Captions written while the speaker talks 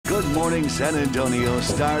Good Morning San Antonio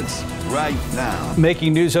starts right now.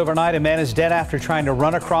 Making news overnight, a man is dead after trying to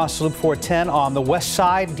run across Loop 410 on the west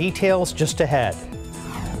side. Details just ahead.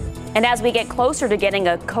 And as we get closer to getting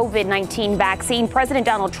a COVID-19 vaccine, President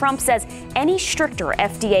Donald Trump says any stricter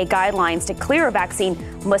FDA guidelines to clear a vaccine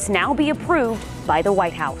must now be approved by the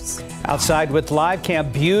White House. Outside with Live Cam,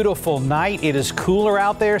 beautiful night. It is cooler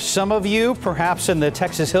out there. Some of you, perhaps in the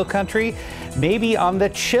Texas Hill Country, maybe on the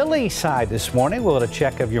chilly side this morning. We'll get a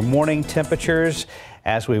check of your morning temperatures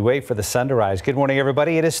as we wait for the sun to rise. Good morning,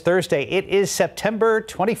 everybody. It is Thursday. It is September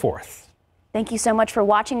 24th. Thank you so much for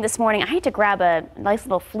watching this morning. I had to grab a nice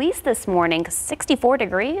little fleece this morning because 64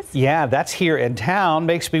 degrees. Yeah, that's here in town.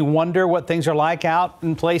 Makes me wonder what things are like out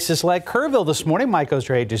in places like Kerrville this morning. Mike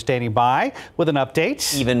Osterhage is standing by with an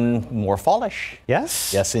update. Even more fallish.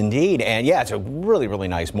 Yes. Yes, indeed. And yeah, it's a really, really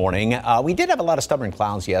nice morning. We did have a lot of stubborn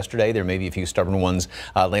clouds yesterday. There may be a few stubborn ones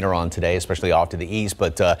later on today, especially off to the east.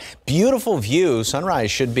 But beautiful view.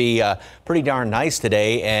 Sunrise should be pretty darn nice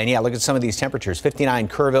today. And yeah, look at some of these temperatures. 59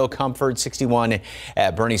 Kerrville, Comfort, 61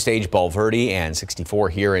 at Bernie Stage, Bulverde, and 64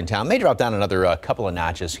 here in town. May drop down another couple of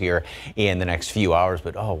notches here in the next few hours,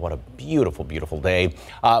 but oh, what a beautiful, beautiful day.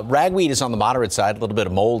 Ragweed is on the moderate side. A little bit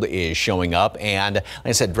of mold is showing up, and like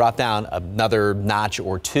I said, drop down another notch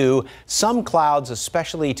or two. Some clouds,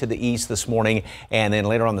 especially to the east this morning, and then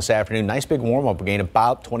later on this afternoon, nice big warm-up. We're getting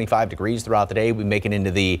about 25 degrees throughout the day. We make it into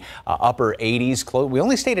the upper 80s. We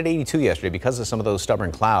only stayed at 82 yesterday because of some of those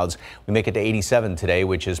stubborn clouds. We make it to 87 today,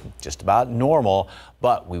 which is just about normal,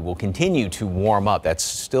 but we will continue to warm up. That's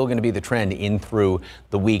still going to be the trend in through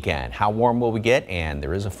the weekend. How warm will we get? And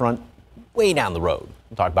there is a front way down the road.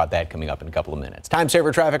 We'll talk about that coming up in a couple of minutes. Time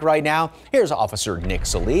saver traffic right now. Here's Officer Nick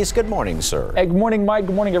Solis. Good morning, sir. Hey, good morning, Mike.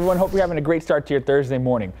 Good morning, everyone. Hope you're having a great start to your Thursday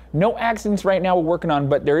morning. No accidents right now we're working on,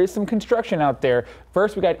 but there is some construction out there.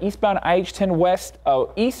 First, we got eastbound IH-10 West.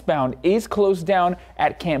 Eastbound is closed down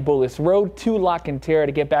at Camp Bullis Road to Lock and Terra.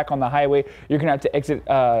 To get back on the highway, you're gonna have to exit.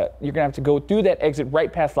 You're gonna have to go through that exit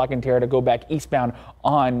right past Lock and Terra to go back eastbound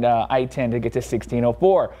on I-10 to get to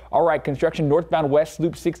 1604. All right, construction northbound West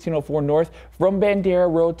Loop 1604 north from Bandera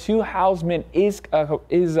Road to Houseman is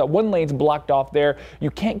one lane's blocked off there. You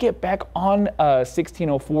can't get back on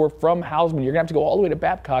 1604 from Houseman. You're gonna have to go all the way to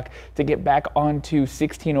Babcock to get back onto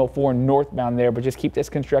 1604 northbound there, but just keep this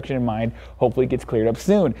construction in mind. Hopefully it gets cleared up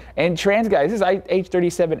soon. And trans guys, this is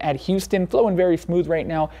IH-37 at Houston, flowing very smooth right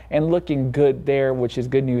now and looking good there, which is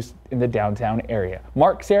good news in the downtown area.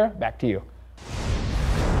 Mark, Sarah, back to you.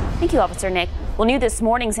 Thank you, Officer Nick. Well, new this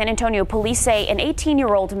morning, San Antonio police say an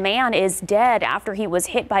 18-year-old man is dead after he was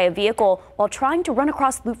hit by a vehicle while trying to run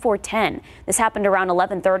across Loop 410. This happened around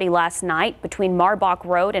 11:30 last night between Marbach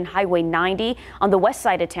Road and Highway 90 on the west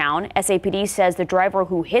side of town. SAPD says the driver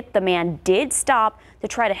who hit the man did stop to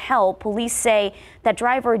try to help. Police say that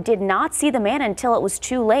driver did not see the man until it was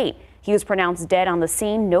too late. He was pronounced dead on the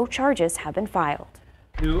scene. No charges have been filed.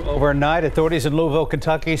 Overnight, authorities in Louisville,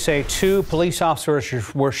 Kentucky say 2 police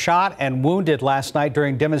officers were shot and wounded last night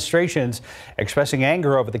during demonstrations expressing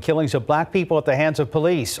anger over the killings of black people at the hands of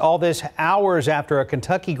police. All this hours after a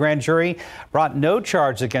Kentucky grand jury brought no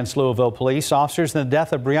charge against Louisville police officers in the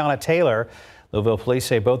death of Breonna Taylor. Louisville police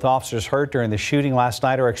say both officers hurt during the shooting last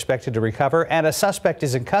night are expected to recover, and a suspect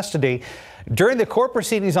is in custody. During the court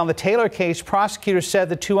proceedings on the Taylor case, prosecutors said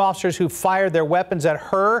the 2 officers who fired their weapons at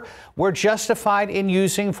her were justified in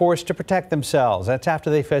using force to protect themselves. That's after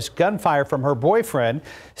they faced gunfire from her boyfriend.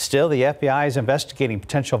 Still, the FBI is investigating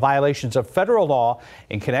potential violations of federal law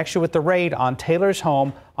in connection with the raid on Taylor's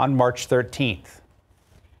home on March 13th.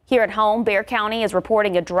 Here at home, Bexar County is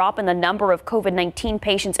reporting a drop in the number of COVID-19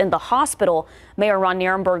 patients in the hospital. Mayor Ron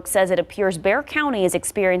Nirenberg says it appears Bexar County is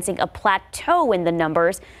experiencing a plateau in the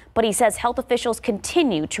numbers, but he says health officials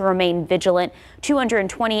continue to remain vigilant.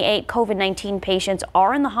 228 COVID-19 patients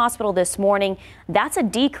are in the hospital this morning. That's a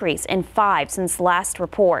decrease in 5 since last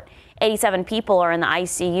report. 87 people are in the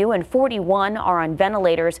ICU and 41 are on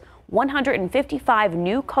ventilators. 155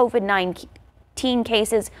 new COVID-19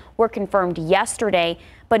 cases were confirmed yesterday,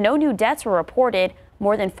 but no new deaths were reported.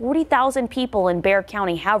 More than 40,000 people in Bexar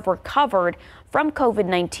County have recovered from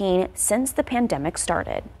COVID-19 since the pandemic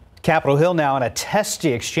started. Capitol Hill now in a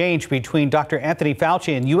testy exchange between Dr. Anthony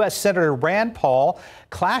Fauci and U.S. Senator Rand Paul,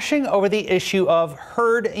 clashing over the issue of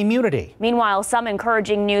herd immunity. Meanwhile, some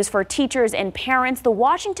encouraging news for teachers and parents. The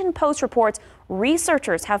Washington Post reports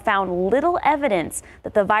researchers have found little evidence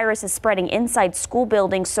that the virus is spreading inside school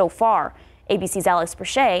buildings so far. ABC's Alex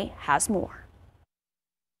Brachet has more.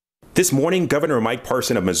 This morning, Governor Mike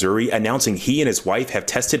Parson of Missouri announcing he and his wife have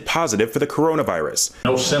tested positive for the coronavirus.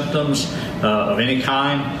 No symptoms of any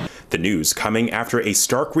kind. The news coming after a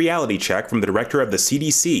stark reality check from the director of the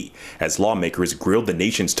CDC as lawmakers grilled the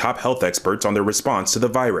nation's top health experts on their response to the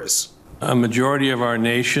virus. A majority of our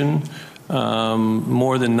nation,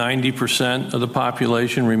 more than 90% of the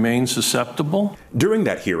population, remains susceptible. During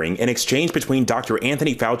that hearing, an exchange between Dr.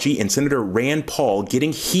 Anthony Fauci and Senator Rand Paul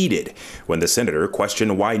getting heated when the senator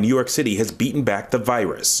questioned why New York City has beaten back the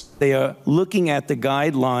virus. They are looking at the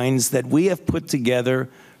guidelines that we have put together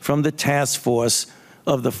from the task force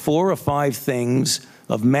of the 4 or 5 things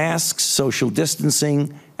of masks, social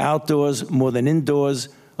distancing, outdoors more than indoors,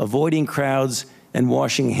 avoiding crowds, and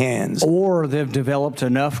washing hands. Or they've developed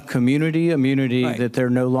enough community immunity that they're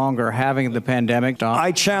no longer having the pandemic.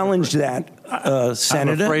 I challenge that,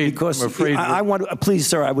 Senator, because I want, please,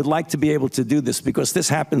 sir, I would like to be able to do this because this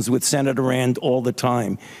happens with Senator Rand all the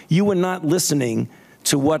time. You were not listening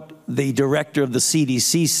to what the director of the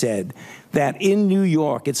CDC said, that in New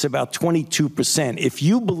York, it's about 22%. If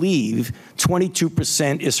you believe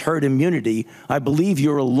 22% is herd immunity, I believe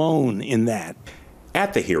you're alone in that.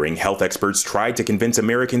 At the hearing, health experts tried to convince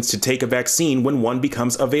Americans to take a vaccine when one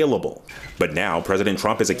becomes available. But now President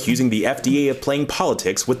Trump is accusing the FDA of playing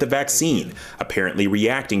politics with the vaccine, apparently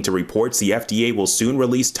reacting to reports the FDA will soon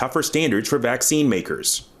release tougher standards for vaccine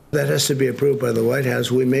makers. That has to be approved by the White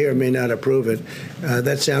House. We may or may not approve it.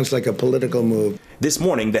 That sounds like a political move. This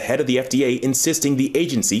morning, the head of the FDA insisting the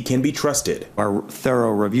agency can be trusted. Our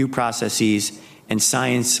thorough review processes and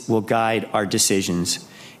science will guide our decisions.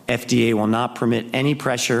 FDA will not permit any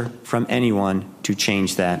pressure from anyone to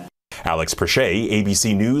change that. Alex Perche,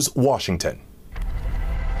 ABC News, Washington.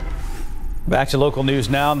 Back to local news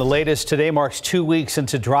now. And the latest today marks 2 weeks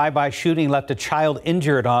since a drive-by shooting left a child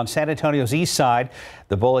injured on San Antonio's east side.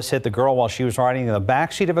 The bullets hit the girl while she was riding in the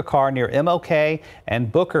backseat of a car near MLK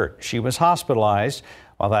and Booker. She was hospitalized.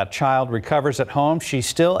 While that child recovers at home, she's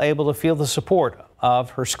still able to feel the support of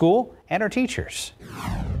her school and her teachers.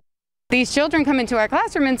 These children come into our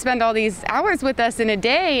classroom and spend all these hours with us in a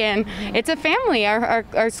day, and it's a family.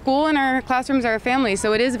 Our school and our classrooms are a family,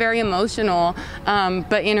 so it is very emotional,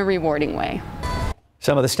 but in a rewarding way.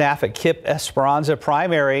 Some of the staff at KIPP Esperanza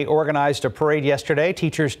Primary organized a parade yesterday.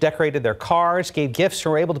 Teachers decorated their cars, gave gifts,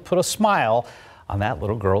 and were able to put a smile on that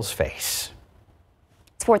little girl's face.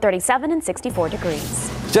 It's 437 and 64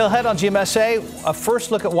 degrees. Still ahead on GMSA, a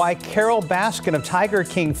first look at why Carole Baskin of Tiger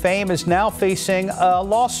King fame is now facing a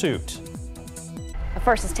lawsuit.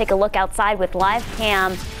 First, let's take a look outside with live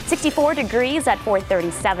cam. 64 degrees at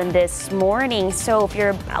 437 this morning. So if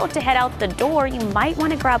you're about to head out the door, you might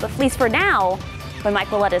want to grab a fleece for now. But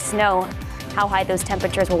Mike will let us know how high those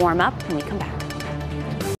temperatures will warm up when we come back.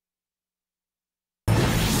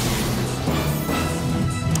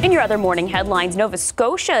 In your other morning headlines, Nova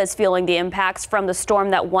Scotia is feeling the impacts from the storm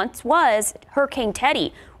that once was Hurricane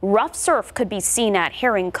Teddy. Rough surf could be seen at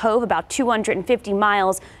Herring Cove, about 250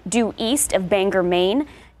 miles due east of Bangor, Maine.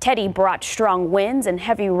 Teddy brought strong winds and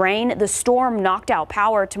heavy rain. The storm knocked out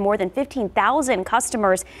power to more than 15,000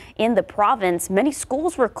 customers in the province. Many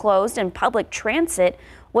schools were closed and public transit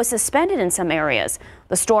was suspended in some areas.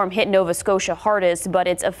 The storm hit Nova Scotia hardest, but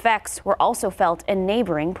its effects were also felt in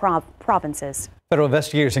neighboring provinces. Federal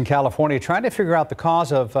investigators in California trying to figure out the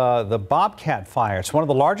cause of the Bobcat fire. It's one of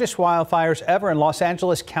the largest wildfires ever in Los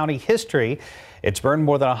Angeles County history. It's burned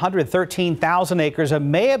more than 113,000 acres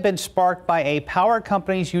and may have been sparked by a power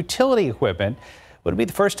company's utility equipment. Would it be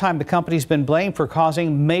the first time the company's been blamed for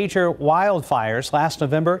causing major wildfires? Last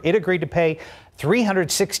November, it agreed to pay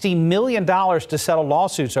 $360 million to settle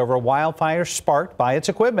lawsuits over wildfires sparked by its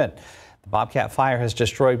equipment. The Bobcat fire has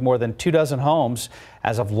destroyed more than 24 homes.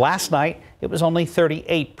 As of last night, it was only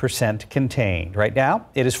 38% contained. Right now,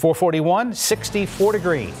 it is 441, 64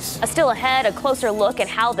 degrees. Still ahead, a closer look at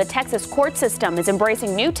how the Texas court system is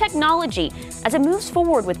embracing new technology as it moves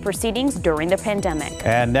forward with proceedings during the pandemic.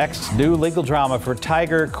 And next, new legal drama for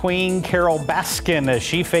Tiger Queen Carole Baskin as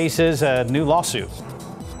she faces a new lawsuit.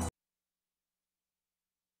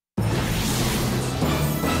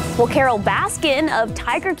 Well, Carole Baskin of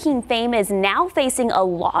Tiger King fame is now facing a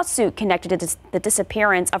lawsuit connected to the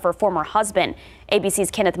disappearance of her former husband.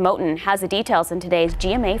 ABC's Kenneth Moten has the details in today's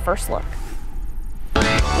GMA First Look.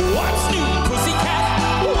 What's new,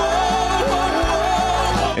 pussycat?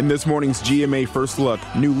 In this morning's GMA First Look,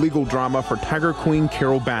 new legal drama for Tiger Queen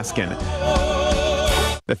Carole Baskin.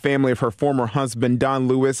 The family of her former husband, Don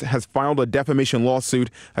Lewis, has filed a defamation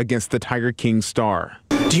lawsuit against the Tiger King star.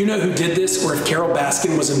 Do you know who did this or if Carole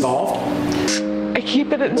Baskin was involved? I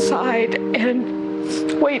keep it inside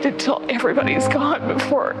and wait until everybody's gone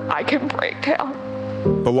before I can break down.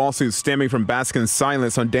 The lawsuit stemming from Baskin's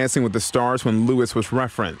silence on Dancing with the Stars when Lewis was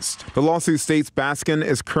referenced. The lawsuit states Baskin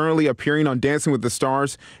is currently appearing on Dancing with the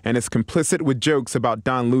Stars and is complicit with jokes about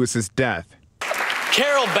Don Lewis's death.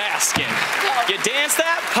 Carol Baskin, you danced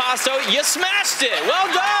that paso, you smashed it.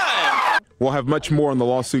 Well done. We'll have much more on the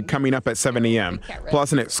lawsuit coming up at 7 a.m.,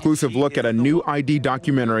 plus an exclusive look at a new ID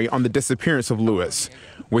documentary on the disappearance of Lewis.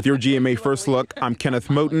 With your GMA First Look, I'm Kenneth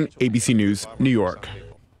Moten, ABC News, New York.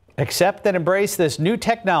 Accept and embrace this new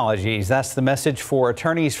technologies. That's the message for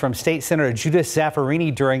attorneys from State Senator Judith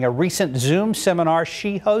Zaffirini during a recent Zoom seminar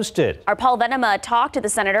she hosted. Our Paul Venema talked to the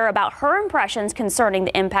senator about her impressions concerning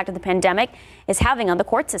the impact of the pandemic is having on the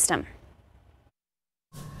court system.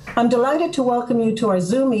 I'm delighted to welcome you to our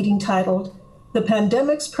Zoom meeting titled The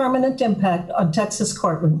Pandemic's Permanent Impact on Texas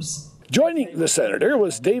Courtrooms. Joining the senator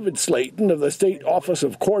was David Slayton of the State Office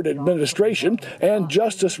of Court Administration and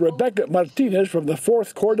Justice Rebecca Martinez from the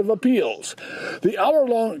Fourth Court of Appeals. The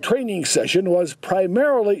hour-long training session was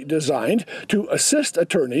primarily designed to assist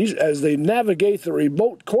attorneys as they navigate the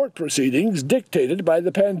remote court proceedings dictated by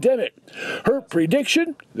the pandemic. Her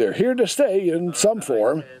prediction, they're here to stay in some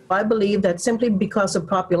form. I believe that simply because of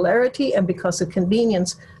popularity and because of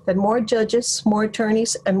convenience, that more judges, more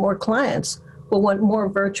attorneys, and more clients will want more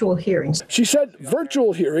virtual hearings. She said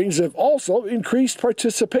virtual hearings have also increased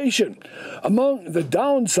participation. Among the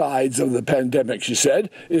downsides of the pandemic, she said,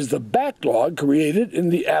 is the backlog created in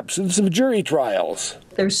the absence of jury trials.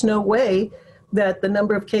 There's no way that the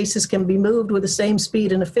number of cases can be moved with the same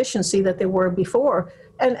speed and efficiency that they were before.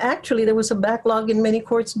 And actually, there was a backlog in many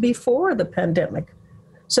courts before the pandemic.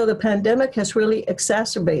 So the pandemic has really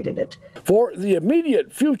exacerbated it. For the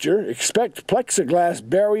immediate future, expect plexiglass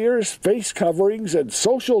barriers, face coverings, and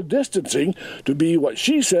social distancing to be what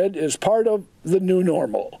she said is part of the new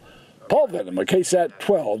normal. Paul Venema, KSAT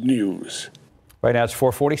 12 News. Right now it's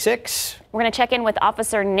 4:46. We're going to check in with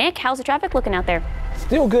Officer Nick. How's the traffic looking out there?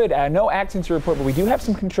 Still good. No accidents to report, but we do have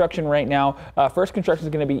some construction right now. First construction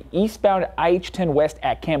is going to be eastbound IH-10 west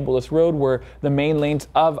at Camp Bullis Road, where the main lanes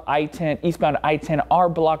of I-10, eastbound I-10 are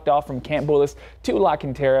blocked off from Camp Bullis to La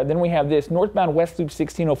Cantera. Then we have this northbound West Loop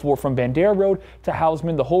 1604 from Bandera Road to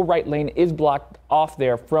Hausman. The whole right lane is blocked off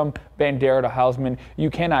there from Bandera to Hausman. You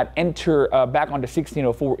cannot enter back onto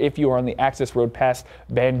 1604 if you are on the access road past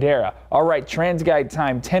Bandera. All right, TransGuide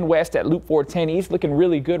time 10 west at Loop 410 east, looking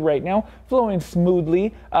really good right now, flowing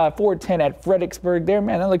smoothly. 410 at Fredericksburg there,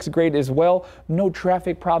 man, that looks great as well. No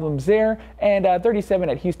traffic problems there. And 37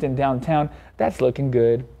 at Houston downtown, that's looking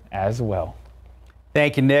good as well.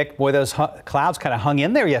 Thank you, Nick. Boy, those clouds kind of hung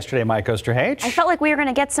in there yesterday, Mike Osterhage. I felt like we were going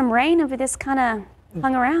to get some rain over this kind of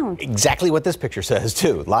hung around. Exactly what this picture says,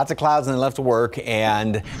 too. Lots of clouds and then left to work,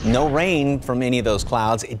 and no rain from any of those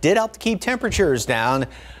clouds. It did help to keep temperatures down.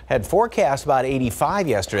 Had forecast about 85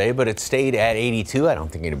 yesterday, but it stayed at 82. I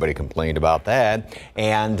don't think anybody complained about that.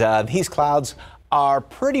 And these clouds are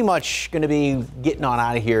pretty much going to be getting on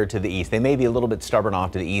out of here to the east. They may be a little bit stubborn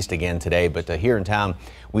off to the east again today, but here in town,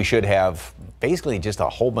 we should have basically just a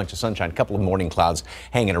whole bunch of sunshine, a couple of morning clouds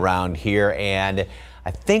hanging around here. And I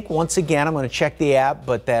think once again, I'm going to check the app,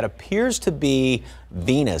 but that appears to be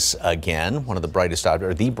Venus again, one of the brightest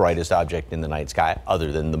object, or the brightest object in the night sky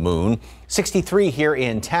other than the moon. 63 here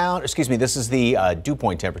in town. Excuse me, this is the dew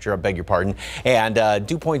point temperature. I beg your pardon. And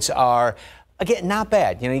dew points are, again, not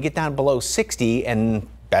bad. You know, you get down below 60 and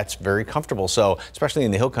that's very comfortable. So especially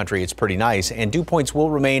in the hill country, it's pretty nice. And dew points will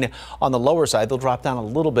remain on the lower side. They'll drop down a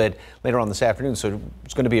little bit later on this afternoon. So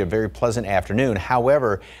it's going to be a very pleasant afternoon.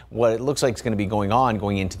 However, what it looks like is going to be going on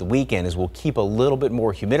going into the weekend is we'll keep a little bit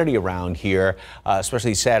more humidity around here,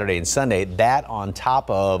 especially Saturday and Sunday. That on top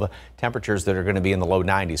of temperatures that are going to be in the low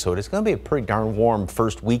 90s. So it's going to be a pretty darn warm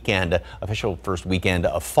first weekend, official first weekend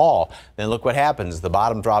of fall. Then look what happens. The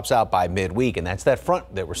bottom drops out by midweek, and that's that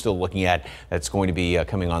front that we're still looking at that's going to be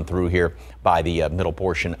coming on through here by the middle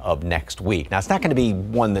portion of next week. Now, it's not going to be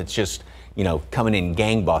one that's just, you know, coming in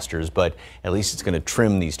gangbusters, but at least it's going to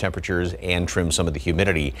trim these temperatures and trim some of the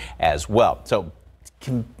humidity as well. So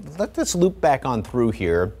let this loop back on through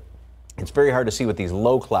here. It's very hard to see with these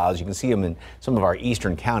low clouds. You can see them in some of our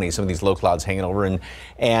eastern counties, some of these low clouds hanging over.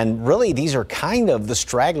 And really, these are kind of the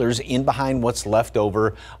stragglers in behind what's left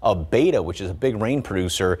over of Beta, which is a big rain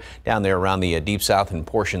producer down there around the deep south and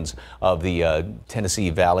portions of the Tennessee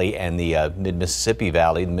Valley and the mid-Mississippi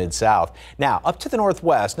Valley, the mid-south. Now, up to the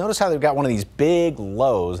northwest, notice how they've got one of these big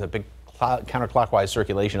lows, a big counterclockwise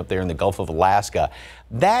circulation up there in the Gulf of Alaska.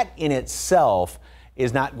 That in itself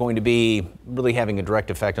is not going to be really having a direct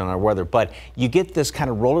effect on our weather, but you get this kind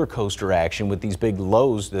of roller coaster action with these big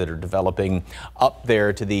lows that are developing up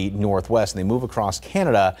there to the northwest, and they move across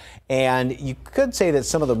Canada. And you could say that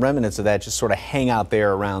some of the remnants of that just sort of hang out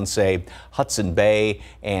there around, say, Hudson Bay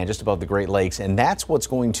and just above the Great Lakes. And that's what's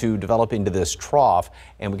going to develop into this trough.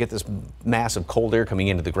 And we get this massive cold air coming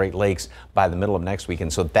into the Great Lakes by the middle of next week.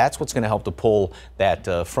 And so that's what's going to help to pull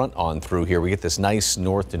that front on through here. We get this nice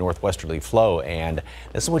north to northwesterly flow. And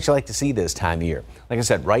this is what you like to see this time of year. Like I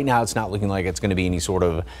said, right now it's not looking like it's going to be any sort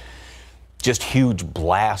of just huge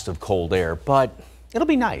blast of cold air, but it'll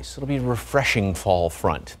be nice. It'll be a refreshing fall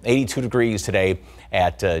front. 82 degrees today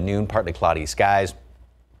at noon, partly cloudy skies.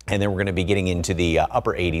 And then we're going to be getting into the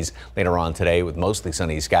upper 80s later on today with mostly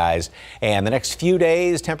sunny skies. And the next few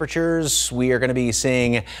days, temperatures, we are going to be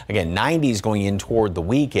seeing, again, 90s going in toward the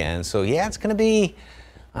weekend. So, yeah, it's going to be,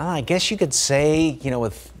 I guess you could say, you know,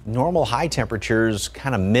 with normal high temperatures,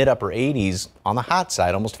 kind of mid-upper 80s on the hot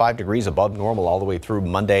side, almost 5 degrees above normal all the way through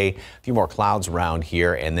Monday. A few more clouds around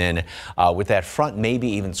here. And then with that front, maybe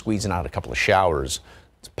even squeezing out a couple of showers.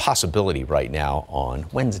 It's a possibility right now on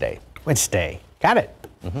Wednesday. Got it.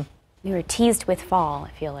 Mm-hmm. We were teased with fall,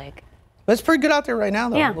 I feel like. But it's pretty good out there right now,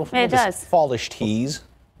 though. Yeah, it does. Fallish tease.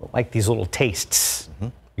 Like these little tastes. Mm-hmm.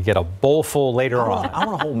 You get a bowl full later on. I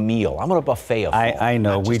want a whole meal. I want a buffet of fall. I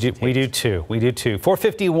know. We do too.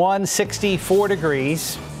 451, 64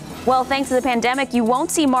 degrees. Well, thanks to the pandemic, you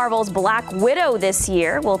won't see Marvel's Black Widow this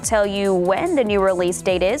year. We'll tell you when the new release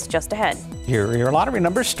date is just ahead. Here are your lottery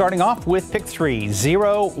numbers, starting off with pick 3,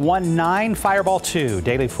 019, Fireball 2,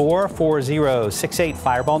 Daily 4, 4068,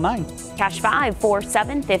 Fireball 9. Cash 5, 4,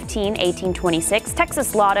 7, 15, 18, 26,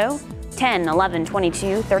 Texas Lotto, 10, 11,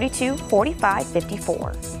 22, 32, 45,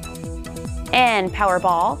 54. And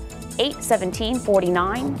Powerball, 8, 17,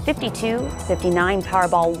 49, 52, 59,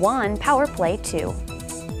 Powerball 1, Power Play 2.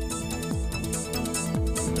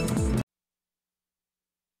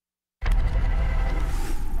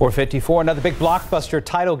 .454, another big blockbuster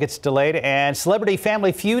title gets delayed, and Celebrity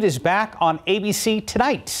Family Feud is back on ABC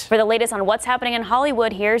tonight. For the latest on what's happening in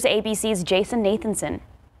Hollywood, here's ABC's Jason Nathanson.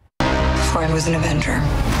 Before I was an Avenger,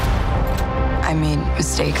 I made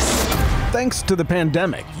mistakes. Thanks to the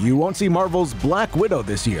pandemic, you won't see Marvel's Black Widow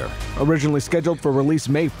this year. Originally scheduled for release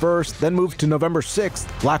May 1st, then moved to November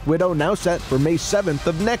 6th, Black Widow now set for May 7th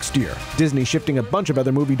of next year. Disney shifting a bunch of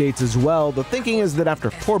other movie dates as well. The thinking is that after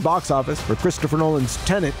poor box office for Christopher Nolan's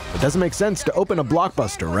Tenet, it doesn't make sense to open a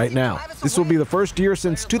blockbuster right now. This will be the first year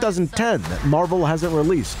since 2010 that Marvel hasn't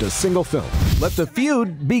released a single film. Let the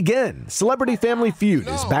feud begin. Celebrity Family Feud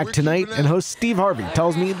is back tonight, and host Steve Harvey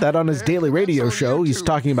tells me that on his daily radio show, he's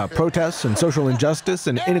talking about protests and social injustice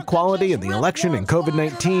and inequality and the election and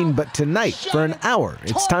COVID-19, but tonight, for an hour,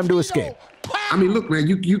 it's time to escape. I mean, look, man,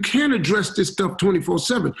 you can't address this stuff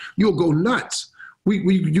 24/7. You'll go nuts.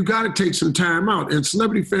 You got to take some time out. And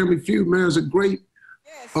Celebrity Family Feud, man, is a great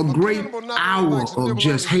hour of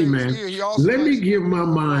just, hey, man, let me give my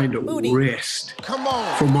mind a rest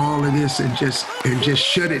from all of this and just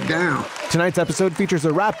shut it down. Tonight's episode features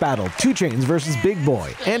a rap battle, 2 Chainz versus Big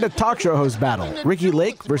Boy, and a talk show host battle, Ricky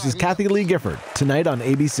Lake versus Kathy Lee Gifford, tonight on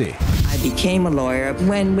ABC. I became a lawyer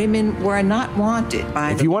when women were not wanted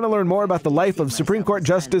by If you want to learn more about the life of Supreme Court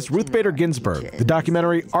Justice Ruth Bader Ginsburg, the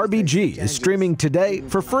documentary RBG is streaming today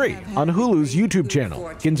for free on Hulu's YouTube channel.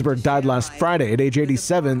 Ginsburg died last Friday at age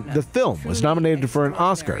 87. The film was nominated for an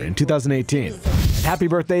Oscar in 2018. Happy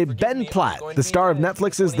birthday, Ben Platt. The star of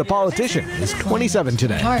Netflix's The Politician is 27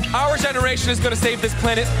 today. Our generation is going to save this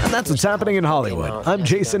planet. And that's what's happening in Hollywood. I'm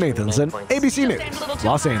Jason Nathanson, ABC News,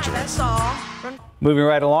 Los Angeles. Moving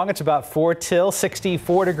right along, it's about 4 till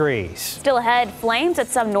 64 degrees. Still ahead, flames at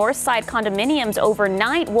some north side condominiums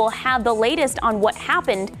overnight. We'll have the latest on what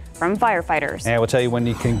happened from firefighters. And we'll tell you when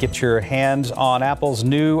you can get your hands on Apple's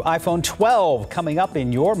new iPhone 12 coming up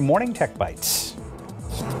in your Morning Tech Bites.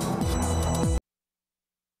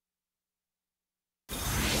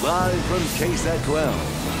 Live from KSAT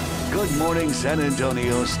 12. Good Morning San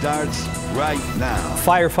Antonio starts right now.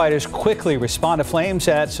 Firefighters quickly respond to flames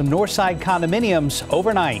at some Northside condominiums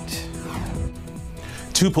overnight.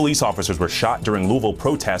 2 police officers were shot during Louisville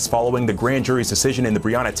protests following the grand jury's decision in the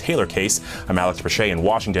Breonna Taylor case. I'm Alex Pache in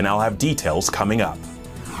Washington. I'll have details coming up.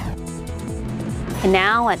 And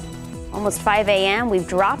now at almost 5 a.m., we've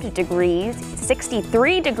dropped degrees. It's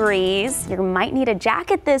 63 degrees. You might need a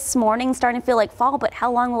jacket this morning, starting to feel like fall, but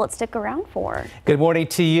how long will it stick around for? Good morning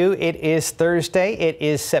to you. It is Thursday. It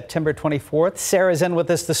is September 24th. Sarah's in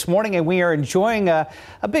with us this morning, and we are enjoying a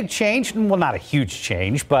big change. Well, not a huge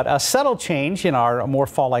change, but a subtle change in our more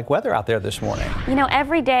fall-like weather out there this morning. You know,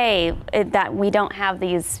 every day that we don't have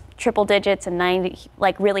these triple digits and 90,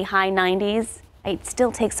 like really high 90s, it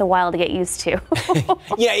still takes a while to get used to.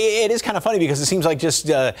 Yeah, it is kind of funny because it seems like just,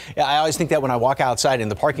 I always think that when I walk outside in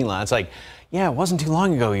the parking lot, it's like, yeah, it wasn't too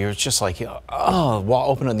long ago. You're just like, oh,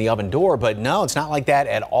 opening the oven door. But no, it's not like that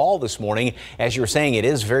at all this morning. As you were saying, it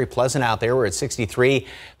is very pleasant out there. We're at 63.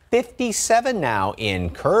 57 now in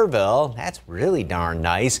Kerrville. That's really darn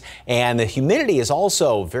nice. And the humidity is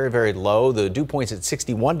also very, very low. The dew point's at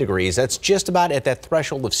 61 degrees. That's just about at that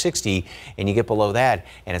threshold of 60, and you get below that,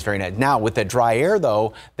 and it's very nice. Now, with the dry air,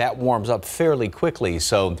 though, that warms up fairly quickly.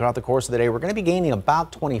 So throughout the course of the day, we're going to be gaining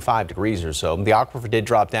about 25 degrees or so. The aquifer did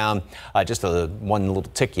drop down just one little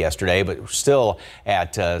tick yesterday, but we're still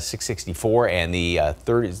at 664, and the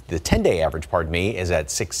 10-day average, is at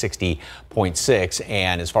 660.6.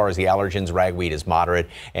 And as far as the allergens, ragweed is moderate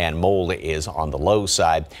and mold is on the low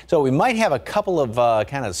side. So we might have a couple of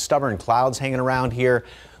kind of stubborn clouds hanging around here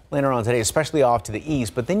later on today, especially off to the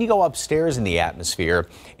east. But then you go upstairs in the atmosphere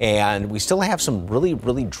and we still have some really,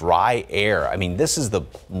 really dry air. I mean, this is the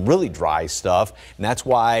really dry stuff. And that's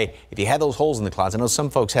why if you had those holes in the clouds, I know some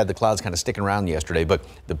folks had the clouds kind of sticking around yesterday, but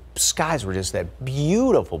the skies were just that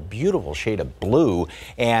beautiful, beautiful shade of blue,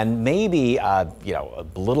 and maybe, you know,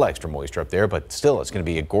 a little extra moisture up there, but still it's going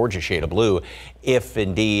to be a gorgeous shade of blue if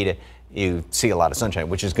indeed you see a lot of sunshine,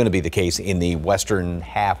 which is going to be the case in the western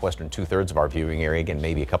two-thirds of our viewing area. Again,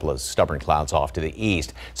 maybe a couple of stubborn clouds off to the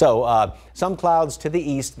east. So some clouds to the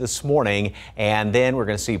east this morning, and then we're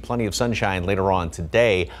going to see plenty of sunshine later on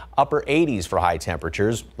today. Upper 80s for high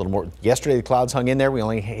temperatures. A little more. Yesterday, the clouds hung in there. We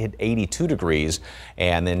only hit 82 degrees.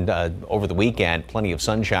 And then over the weekend, plenty of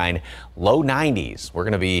sunshine. Low 90s. We're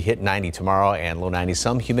going to be hitting 90 tomorrow and low 90s.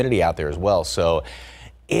 Some humidity out there as well. So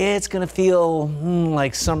it's going to feel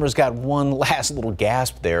like summer's got one last little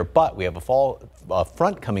gasp there, but we have a fall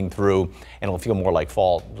front coming through, and it'll feel more like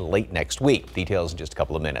fall late next week. Details in just a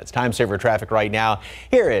couple of minutes. Time saver traffic right now.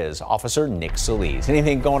 Here is Officer Nick Solis.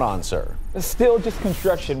 Anything going on, sir? It's still just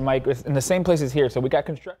construction, Mike. It's in the same places here. So we got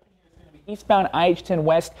construction. Eastbound IH-10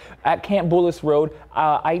 West at Camp Bullis Road.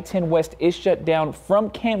 I-10 West is shut down from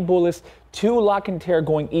Camp Bullis to Lock and Terra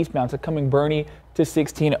going eastbound, so coming Bernie to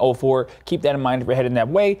 1604. Keep that in mind if you're heading that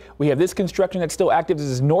way. We have this construction that's still active. This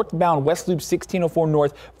is northbound West Loop 1604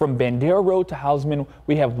 north from Bandera Road to Hausman.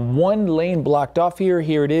 We have one lane blocked off here.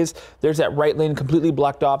 Here it is. There's that right lane completely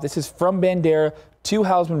blocked off. This is from Bandera to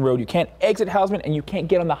Hausman Road. You can't exit Hausman, and you can't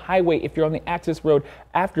get on the highway if you're on the access road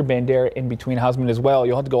after Bandera in between Hausman as well.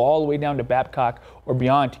 You'll have to go all the way down to Babcock or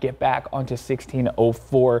beyond to get back onto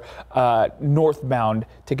 1604 northbound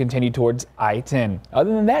to continue towards I-10.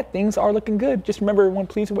 Other than that, things are looking good. Just remember, everyone,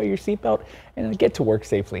 please wear your seatbelt and get to work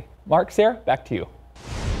safely. Mark, Sarah, back to you.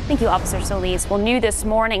 Thank you, Officer Solis. Well, new this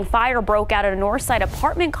morning, fire broke out at a Northside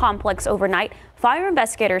apartment complex overnight. Fire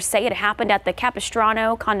investigators say it happened at the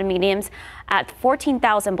Capistrano condominiums at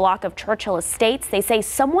 14,000 block of Churchill Estates. They say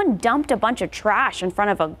someone dumped a bunch of trash in front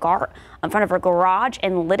of a garage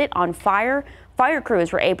and lit it on fire. Fire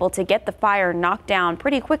crews were able to get the fire knocked down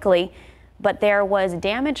pretty quickly, but there was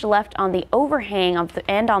damage left on the overhang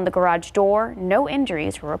and on the garage door. No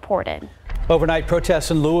injuries were reported. Overnight protests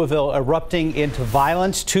in Louisville erupting into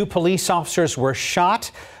violence. 2 police officers were shot.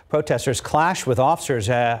 Protesters clashed with officers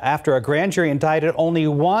after a grand jury indicted only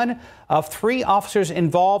one of 3 officers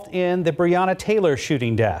involved in the Breonna Taylor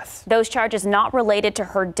shooting death. Those charges not related to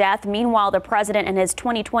her death. Meanwhile, the president and his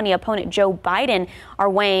 2020 opponent Joe Biden are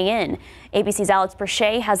weighing in. ABC's Alex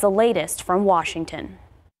Brachet has the latest from Washington.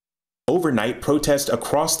 Overnight protests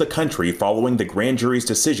across the country following the grand jury's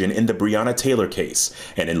decision in the Breonna Taylor case.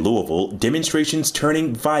 And in Louisville, demonstrations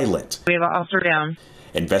turning violent. We have an officer down.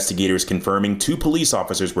 Investigators confirming 2 police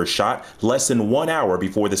officers were shot less than 1 hour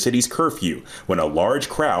before the city's curfew when a large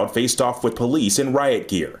crowd faced off with police in riot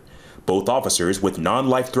gear. Both officers with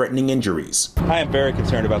non-life-threatening injuries. I am very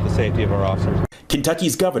concerned about the safety of our officers.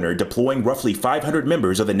 Kentucky's governor deploying roughly 500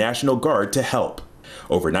 members of the National Guard to help.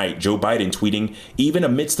 Overnight, Joe Biden tweeting, even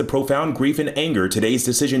amidst the profound grief and anger today's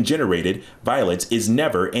decision generated, violence is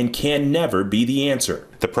never and can never be the answer.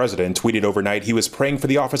 The president tweeted overnight he was praying for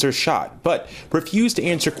the officers shot, but refused to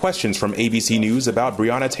answer questions from ABC News about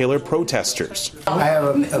Breonna Taylor protesters. I have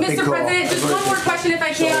a big Mr. President, just one more question if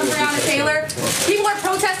I can on Breonna Taylor. People are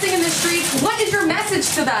protesting in the streets. What is your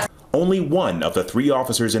message to them? Only one of the 3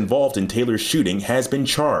 officers involved in Taylor's shooting has been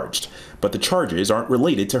charged, but the charges aren't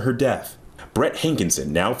related to her death. Brett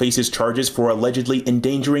Hankinson now faces charges for allegedly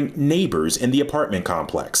endangering neighbors in the apartment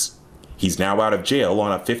complex. He's now out of jail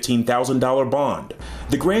on a $15,000 bond.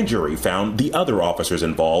 The grand jury found the other officers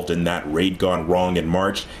involved in that raid gone wrong in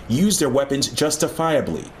March used their weapons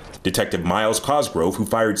justifiably. Detective Miles Cosgrove, who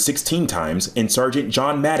fired 16 times, and Sergeant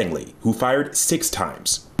John Mattingly, who fired 6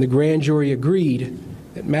 times. The grand jury agreed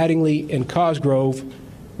that Mattingly and Cosgrove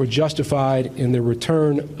were justified in the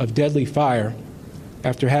return of deadly fire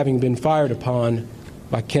after having been fired upon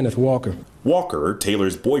by Kenneth Walker. Walker,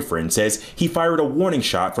 Taylor's boyfriend, says he fired a warning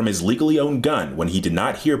shot from his legally owned gun when he did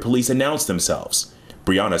not hear police announce themselves.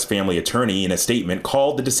 Breonna's family attorney in a statement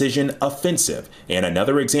called the decision offensive and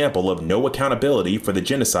another example of no accountability for the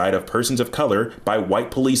genocide of persons of color by white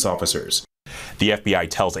police officers. The FBI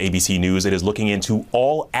tells ABC News it is looking into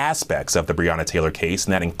all aspects of the Breonna Taylor case,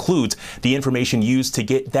 and that includes the information used to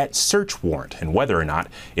get that search warrant and whether or not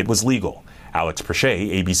it was legal. Alex Prochet,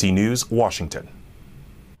 ABC News, Washington.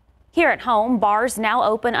 Here at home, bars now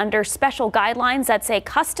open under special guidelines that say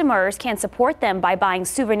customers can support them by buying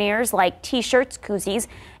souvenirs like T-shirts, koozies,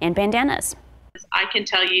 and bandanas. I can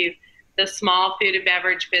tell you the small food and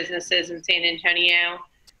beverage businesses in San Antonio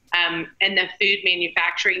and the food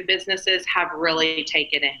manufacturing businesses have really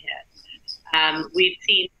taken a hit. We've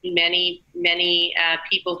seen many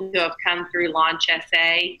people who have come through Launch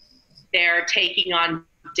SA. They're taking on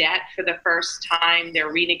debt for the first time.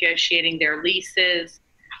 They're renegotiating their leases.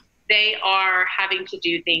 They are having to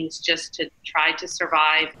do things just to try to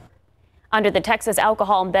survive. Under the Texas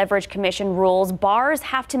Alcohol and Beverage Commission rules, bars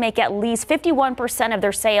have to make at least 51% of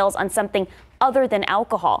their sales on something other than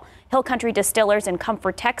alcohol. Hill Country Distillers in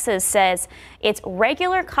Comfort, Texas says its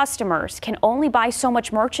regular customers can only buy so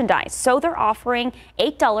much merchandise, so they're offering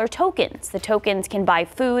 $8 tokens. The tokens can buy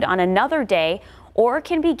food on another day or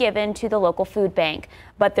can be given to the local food bank,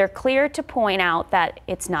 but they're clear to point out that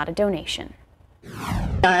it's not a donation.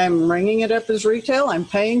 I'm ringing it up as retail. I'm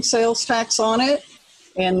paying sales tax on it.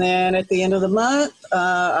 And then at the end of the month,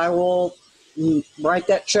 I will write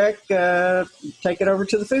that check, take it over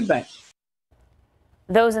to the food bank.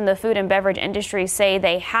 Those in the food and beverage industry say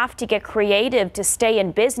they have to get creative to stay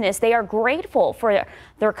in business. They are grateful for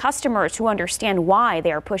their customers who understand why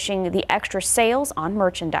they are pushing the extra sales on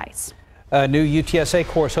merchandise. A new UTSA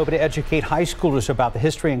course hoping to educate high schoolers about the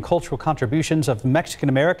history and cultural contributions of Mexican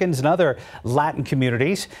Americans and other Latin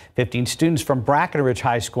communities. 15 students from Brackenridge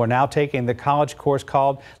High School are now taking the college course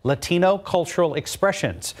called Latino Cultural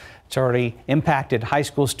Expressions. It's already impacted high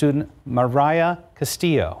school student Mariah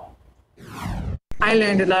Castillo. I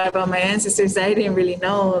learned a lot about my ancestors that I didn't really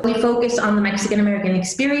know. We focus on the Mexican American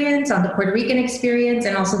experience, on the Puerto Rican experience,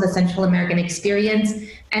 and also the Central American experience,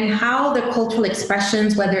 and how the cultural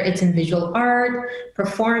expressions, whether it's in visual art,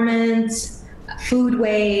 performance,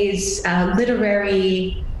 foodways,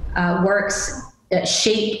 literary works,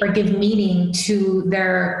 shape or give meaning to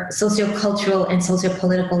their sociocultural and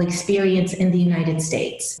sociopolitical experience in the United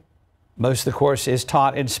States. Most of the course is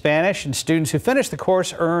taught in Spanish, and students who finish the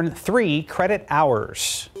course earn 3 credit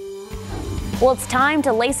hours. Well, it's time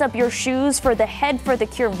to lace up your shoes for the Head for the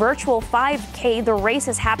Cure virtual 5K. The race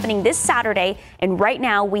is happening this Saturday, and right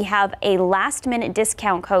now we have a last-minute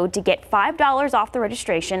discount code to get $5 off the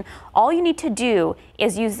registration. All you need to do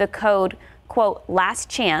is use the code, quote, last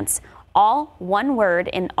chance, all one word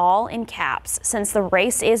and all in caps. Since the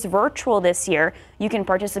race is virtual this year, you can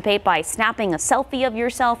participate by snapping a selfie of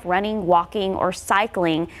yourself running, walking, or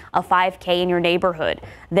cycling a 5K in your neighborhood.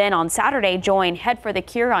 Then on Saturday, join Head for the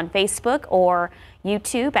Cure on Facebook or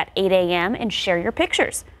YouTube at 8 a.m. and share your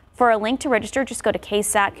pictures. For a link to register, just go to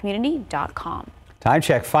ksatcommunity.com. Time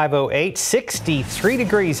check 5:08, 63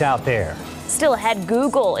 degrees out there. Still ahead,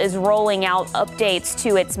 Google is rolling out updates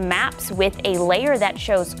to its maps with a layer that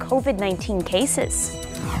shows COVID-19 cases.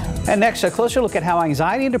 And next, a closer look at how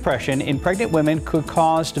anxiety and depression in pregnant women could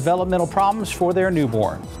cause developmental problems for their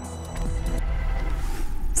newborn.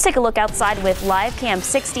 Let's take a look outside with live cam.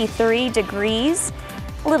 63 degrees,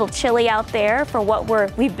 a little chilly out there for what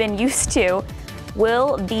we've been used to.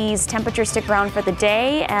 Will these temperatures stick around for the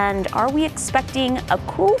day, and are we expecting a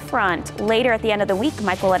cool front later at the end of the week?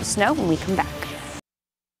 Mike will let us know when we come back.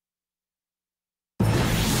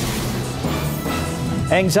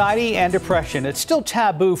 Anxiety and depression, it's still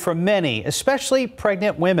taboo for many, especially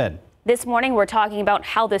pregnant women. This morning, we're talking about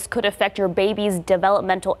how this could affect your baby's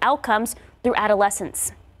developmental outcomes through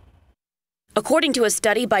adolescence. According to a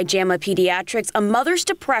study by JAMA Pediatrics, a mother's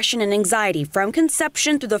depression and anxiety from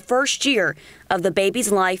conception through the first year of the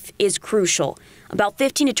baby's life is crucial. About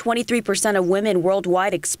 15 to 23% of women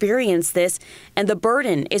worldwide experience this, and the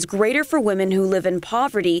burden is greater for women who live in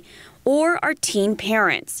poverty or are teen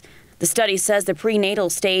parents. The study says the prenatal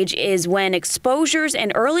stage is when exposures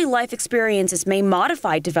and early life experiences may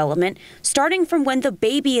modify development, starting from when the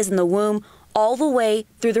baby is in the womb all the way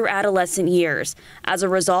through their adolescent years. As a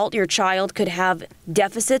result, your child could have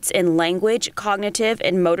deficits in language, cognitive,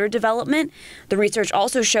 and motor development. The research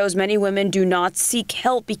also shows many women do not seek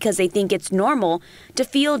help because they think it's normal to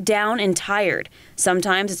feel down and tired.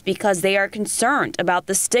 Sometimes it's because they are concerned about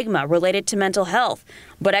the stigma related to mental health.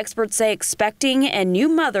 But experts say expecting and new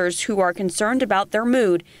mothers who are concerned about their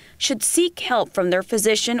mood should seek help from their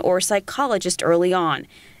physician or psychologist early on.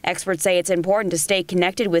 Experts say it's important to stay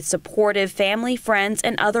connected with supportive family, friends,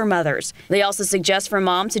 and other mothers. They also suggest for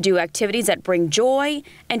moms to do activities that bring joy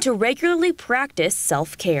and to regularly practice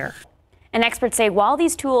self-care. And experts say while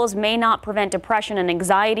these tools may not prevent depression and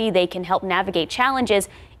anxiety, they can help navigate challenges.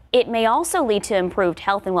 It may also lead to improved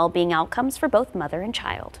health and well-being outcomes for both mother and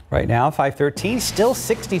child. Right now, 513, still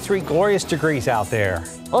 63 glorious degrees out there.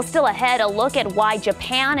 Well, still ahead, a look at why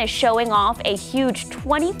Japan is showing off a huge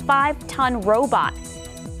 25-ton robot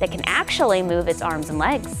that can actually move its arms and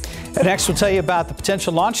legs. And next, we'll tell you about the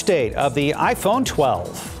potential launch date of the iPhone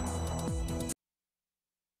 12.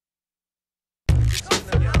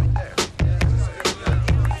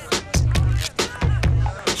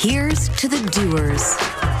 Here's to the doers.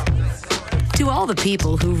 To all the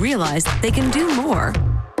people who realize they can do more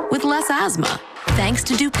with less asthma. Thanks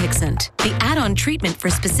to Dupixent, the add-on treatment for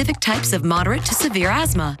specific types of moderate to severe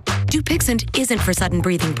asthma. Dupixent isn't for sudden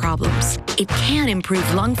breathing problems. It can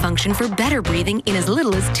improve lung function for better breathing in as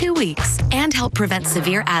little as 2 weeks and help prevent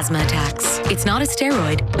severe asthma attacks. It's not a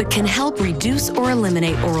steroid, but can help reduce or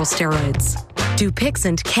eliminate oral steroids.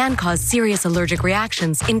 Dupixent can cause serious allergic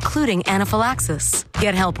reactions, including anaphylaxis.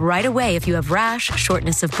 Get help right away if you have rash,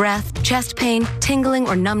 shortness of breath, chest pain, tingling,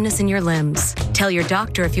 or numbness in your limbs. Tell your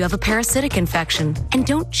doctor if you have a parasitic infection. And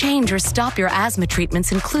don't change or stop your asthma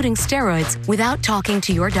treatments, including steroids, without talking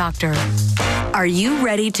to your doctor. Are you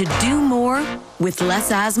ready to do more with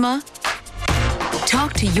less asthma?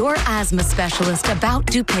 Talk to your asthma specialist about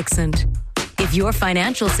Dupixent. If your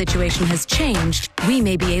financial situation has changed, we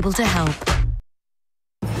may be able to help.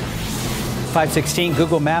 516,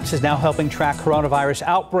 Google Maps is now helping track coronavirus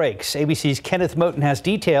outbreaks. ABC's Kenneth Moten has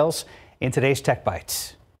details in today's Tech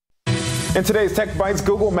Bites. In today's Tech Bites,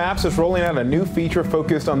 Google Maps is rolling out a new feature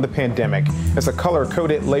focused on the pandemic. It's a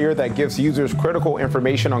color-coded layer that gives users critical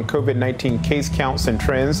information on COVID-19 case counts and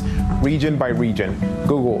trends, region by region.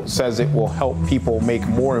 Google says it will help people make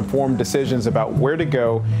more informed decisions about where to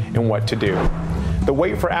go and what to do. The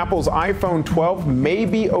wait for Apple's iPhone 12 may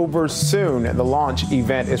be over soon. The launch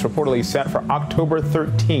event is reportedly set for October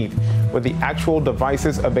 13th, with the actual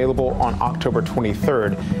devices available on October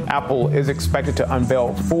 23rd. Apple is expected to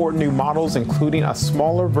unveil 4 new models, including a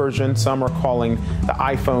smaller version some are calling the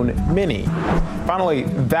iPhone Mini. Finally,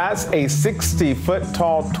 that's a 60-foot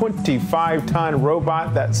tall, 25-ton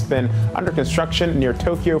robot that's been under construction near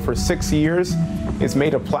Tokyo for 6 years. It's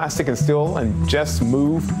made of plastic and steel and just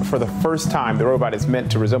moved for the first time. The robot is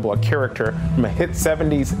meant to resemble a character from a hit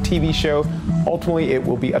 70s TV show. Ultimately, it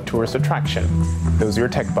will be a tourist attraction. Those are your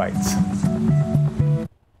Tech Bites.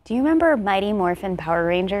 Do you remember Mighty Morphin Power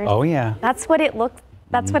Rangers? Oh, yeah. That's what it looks.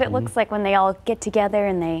 That's what it looks like when they all get together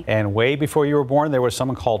and they. And way before you were born, there was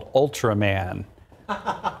someone called Ultraman.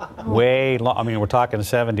 Way long. I mean, we're talking the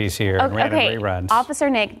 70s here. Okay, ran in reruns. Officer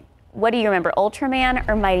Nick, what do you remember, Ultraman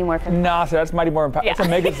or Mighty Morphin? Nah, so that's Mighty Morphin. Yeah. That's a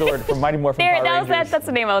Megazord from Mighty Morphin Power Rangers. That's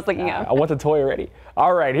the name I was looking at. I want the toy already.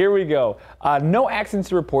 All right, here we go. No accidents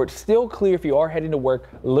to report. Still clear if you are heading to work.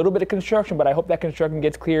 A little bit of construction, but I hope that construction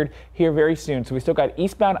gets cleared here very soon. So we still got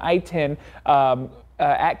eastbound I-10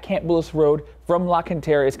 at Camp Willis Road from La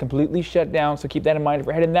Cantera is completely shut down, so keep that in mind if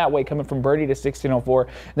you're heading that way, coming from Birdie to 1604.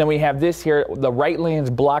 Then we have this here, the right lane's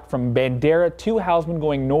blocked from Bandera to Houseman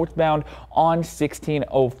going northbound on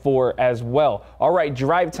 1604 as well. All right,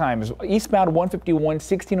 drive times. Eastbound 151,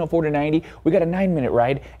 1604 to 90, we got a 9-minute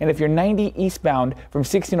ride. And if you're 90 eastbound from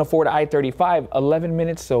 1604 to I-35, 11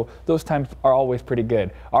 minutes, so those times are always pretty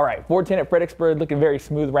good. All right, 410 at Fredericksburg looking very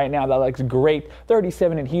smooth right now. That looks great.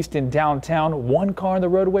 37 in Houston downtown, 1 car on the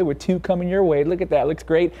roadway with 2 coming your way. Look at that, looks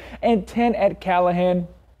great. And 10 at Callahan.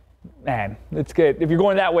 Man, it's good. If you're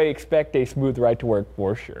going that way, expect a smooth ride to work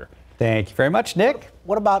for sure. Thank you very much, Nick.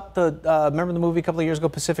 What about the, remember the movie a couple of years ago,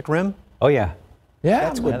 Pacific Rim? Oh, yeah.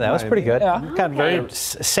 Yeah, that was pretty good. Yeah. Kind of very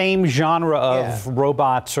same genre of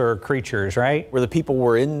robots or creatures, right? Where the people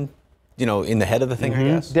were in, in the head of the thing, I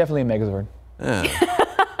guess. Definitely a Megazord.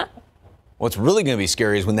 Yeah. What's really going to be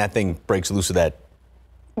scary is when that thing breaks loose of that.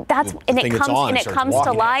 It comes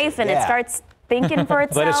to life and it starts thinking for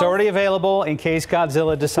itself. But it's already available in case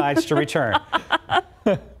Godzilla decides to return.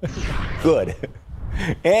 Good.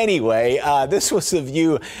 Anyway, this was the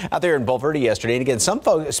view out there in Bulverde yesterday. And again, some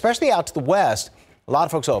folks, especially out to the west, a lot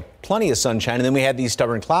of folks saw plenty of sunshine, and then we had these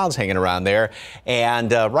stubborn clouds hanging around there.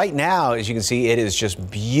 And right now, as you can see, it is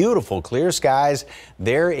just beautiful, clear skies.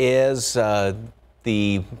 There is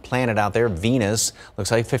the planet out there, Venus.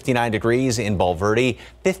 Looks like 59 degrees in Bulverde,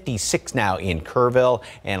 56 now in Kerrville,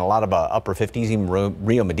 and a lot of upper 50s, even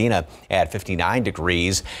Rio Medina at 59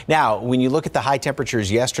 degrees. Now, when you look at the high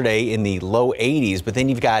temperatures yesterday in the low 80s, but then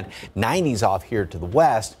you've got 90s off here to the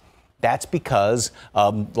west. That's because a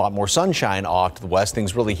lot more sunshine off to the west.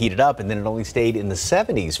 Things really heated up, and then it only stayed in the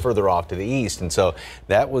 70s further off to the east. And so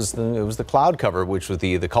that was the cloud cover, which was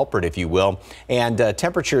the culprit, if you will. And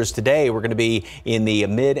temperatures today, we're going to be in the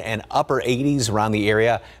mid and upper 80s around the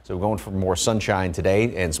area. So we're going for more sunshine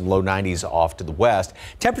today and some low 90s off to the west.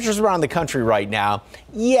 Temperatures around the country right now.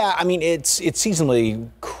 Yeah, I mean, it's seasonally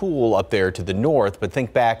cool up there to the north, but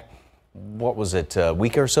think back. What was it, a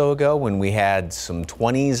week or so ago when we had some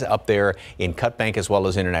 20s up there in Cut Bank as well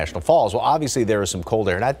as International Falls? Well, obviously there is some cold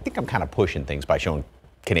air, and I think I'm kind of pushing things by showing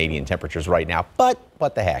Canadian temperatures right now, but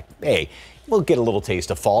what the heck? Hey, we'll get a little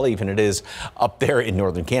taste of fall, even it is up there in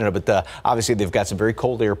northern Canada, but obviously they've got some very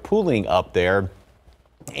cold air pooling up there,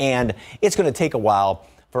 and it's going to take a while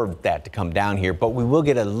for that to come down here, but we will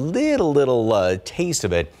get a little taste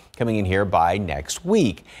of it coming in here by next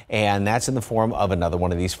week, and that's in the form of another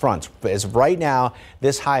one of these fronts. As of right now,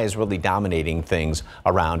 this high is really dominating things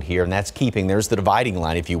around here, and that's there's the dividing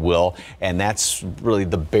line, if you will, and that's really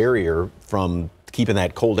the barrier from keeping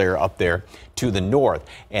that cold air up there to the north.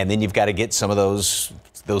 And then you've got to get some of those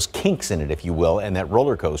kinks in it, if you will, and that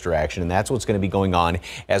roller coaster action. And that's what's going to be going on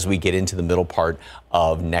as we get into the middle part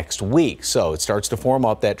of next week. So it starts to form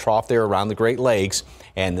up that trough there around the Great Lakes,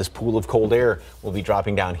 and this pool of cold air will be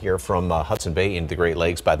dropping down here from Hudson Bay into the Great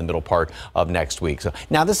Lakes by the middle part of next week. So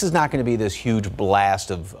now this is not going to be this huge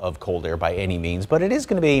blast of cold air by any means, but it is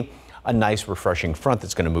going to be a nice refreshing front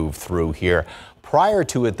that's going to move through here. Prior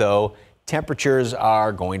to it, though, temperatures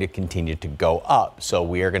are going to continue to go up. So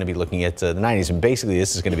we are going to be looking at the 90s. And basically,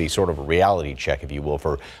 this is going to be sort of a reality check, if you will,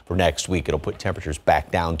 for next week. It'll put temperatures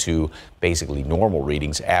back down to basically normal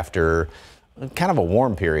readings after kind of a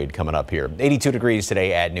warm period coming up here. 82 degrees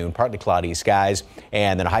today at noon, partly cloudy skies,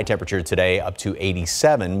 and then a high temperature today up to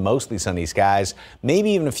 87, mostly sunny skies,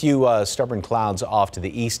 maybe even a few stubborn clouds off to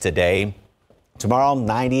the east today. Tomorrow,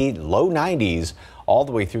 90, low 90s all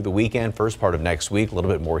the way through the weekend, first part of next week, a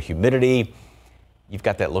little bit more humidity. You've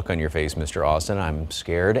got that look on your face, Mr. Austin. I'm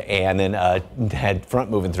scared. And then that front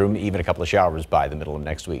moving through, even a couple of showers by the middle of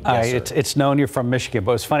next week. Yes, it's known you're from Michigan,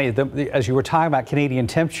 but it's funny, as you were talking about Canadian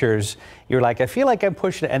temperatures, you're like, I feel like I'm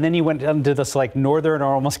pushing it. And then you went into this like northern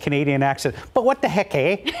or almost Canadian accent. But what the heck,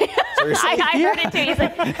 eh? I heard it too. He's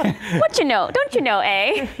like, what you know? Don't you know,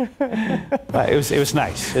 eh? It was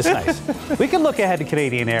nice. It's nice. We can look ahead to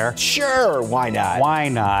Canadian air. Sure, why not? Why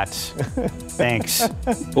not? Thanks.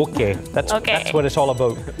 Okay, that's what it's all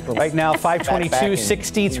about. Right now, 522,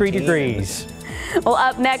 63 degrees. Well,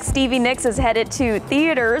 up next, Stevie Nicks is headed to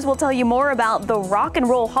theaters. We'll tell you more about the Rock and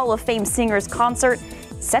Roll Hall of Fame Singers concert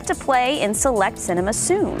set to play in select cinemas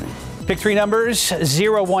soon. Pick three numbers,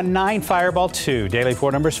 019 Fireball 2. Daily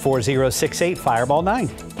four numbers, 4068 Fireball 9.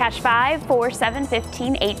 Cash 5, 4, 7,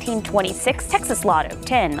 15, 18, 26. Texas Lotto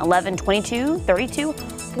 10, 11, 22, 32,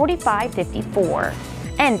 45, 54.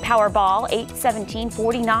 And Powerball 8, 17,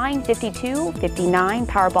 49, 52, 59.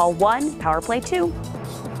 Powerball 1, Power Play 2.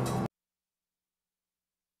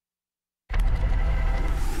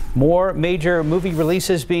 More major movie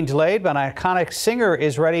releases being delayed, but an iconic singer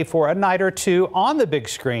is ready for a night or two on the big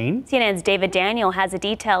screen. CNN's David Daniel has the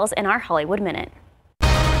details in our Hollywood Minute. We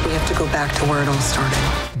have to go back to where it all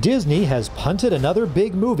started. Disney has punted another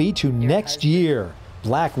big movie to next year.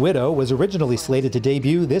 Black Widow was originally slated to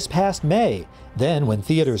debut this past May. Then, when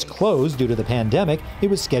theaters closed due to the pandemic, it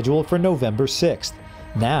was scheduled for November 6th.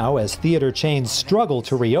 Now, as theater chains struggle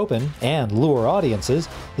to reopen and lure audiences,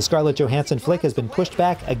 the Scarlett Johansson flick has been pushed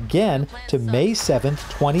back again to May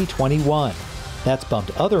 7th, 2021. That's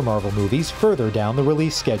bumped other Marvel movies further down the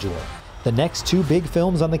release schedule. The next two big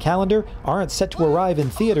films on the calendar aren't set to arrive in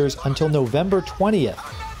theaters until November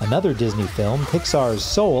 20th. Another Disney film, Pixar's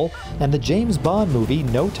Soul, and the James Bond movie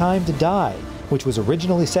No Time to Die, which was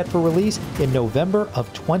originally set for release in November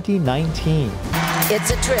of 2019.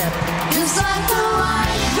 It's a trip. Just like the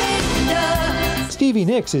Stevie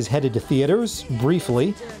Nicks is headed to theaters,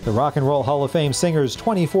 briefly. The Rock and Roll Hall of Fame singer's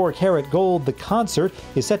 24 Karat Gold The Concert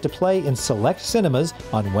is set to play in select cinemas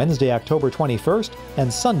on Wednesday, October 21st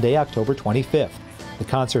and Sunday, October 25th. The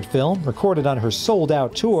concert film, recorded on her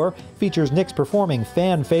sold-out tour, features Nicks performing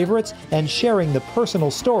fan favorites and sharing the personal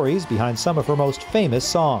stories behind some of her most famous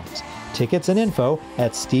songs. Tickets and info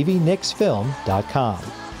at StevieNicksFilm.com.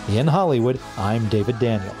 In Hollywood, I'm David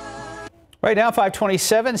Daniel. Right now,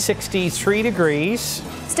 527, 63 degrees.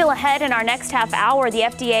 Still ahead in our next half hour, the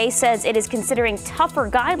FDA says it is considering tougher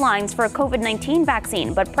guidelines for a COVID-19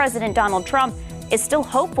 vaccine, but President Donald Trump is still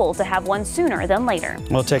hopeful to have one sooner than later.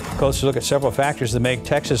 We'll take a closer look at several factors that make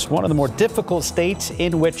Texas one of the more difficult states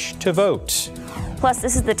in which to vote. Plus,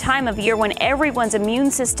 this is the time of year when everyone's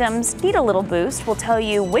immune systems need a little boost. We'll tell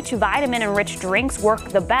you which vitamin-enriched drinks work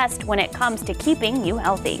the best when it comes to keeping you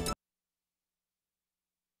healthy.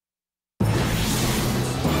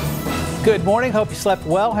 Good morning. Hope you slept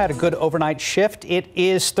well, had a good overnight shift. It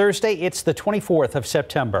is Thursday. It's the 24th of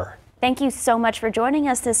September. Thank you so much for joining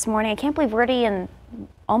us this morning. I can't believe we're already in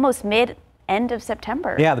almost end of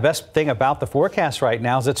September. Yeah, the best thing about the forecast right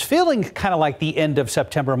now is it's feeling kind of like the end of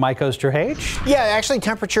September, Mike Osterhage. Yeah, actually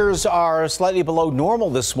temperatures are slightly below normal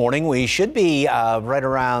this morning. We should be right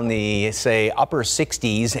around the, say, upper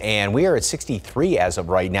 60s, and we are at 63 as of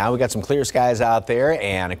right now. We got some clear skies out there,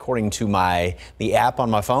 and according to the app on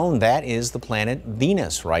my phone, that is the planet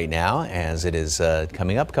Venus right now as it is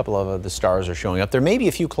coming up. A couple of the stars are showing up. There may be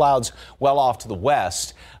a few clouds well off to the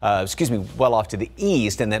west, well off to the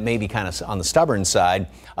east, and that may be kind of on the stubborn side,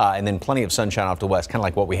 and then plenty of sunshine off the west, kind of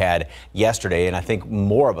like what we had yesterday. And I think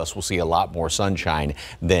more of us will see a lot more sunshine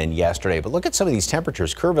than yesterday. But look at some of these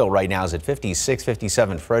temperatures. Kerrville right now is at 56,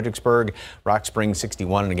 57 Fredericksburg, Rock Springs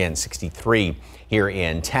 61, and again 63 here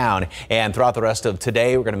in town. And throughout the rest of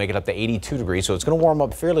today, we're going to make it up to 82 degrees, so it's going to warm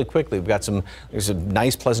up fairly quickly. We've got there's some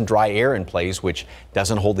nice, pleasant, dry air in place, which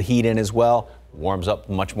doesn't hold the heat in as well. Warms up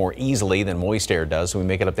much more easily than moist air does, so we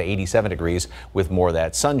make it up to 87 degrees with more of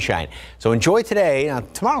that sunshine. So enjoy today. Now,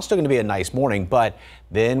 tomorrow's still going to be a nice morning, but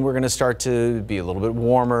then we're going to start to be a little bit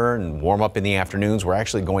warmer and warm up in the afternoons. We're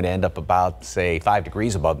actually going to end up about, say, 5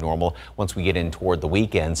 degrees above normal once we get in toward the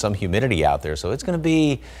weekend. Some humidity out there, so it's going to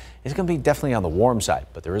be definitely on the warm side,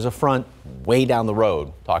 but there is a front way down the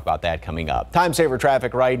road. Talk about that coming up. Time saver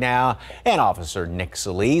traffic right now, and Officer Nick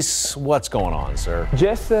Solis, what's going on, sir?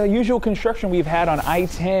 Just the usual construction we've had on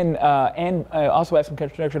I-10 and also had some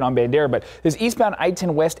construction on Bandera, but there's eastbound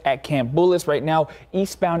I-10 west at Camp Bullis right now.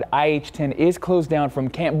 Eastbound IH-10 is closed down from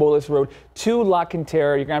Camp Bullis Road to La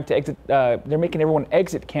Cantera. You're going to have to exit. They're making everyone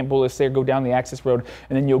exit Camp Bullis there, go down the access road,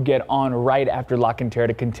 and then you'll get on right after La Cantera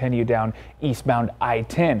to continue down eastbound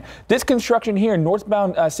I-10. This construction here,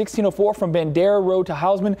 northbound 1604 from Bandera Road to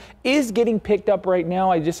Hausman, is getting picked up right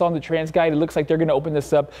now. I just saw on the Trans Guide, it looks like they're going to open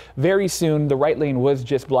this up very soon. The right lane was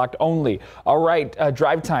just blocked only. All right,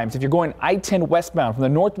 drive times. If you're going I-10 westbound from the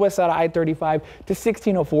northwest side of I-35 to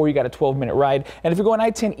 1604, you got a 12-minute ride. And if you're going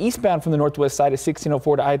I-10 eastbound from the northwest side of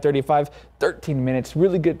 1604 to I-35, 13 minutes.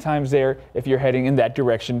 Really good times there if you're heading in that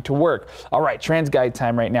direction to work. All right, Trans Guide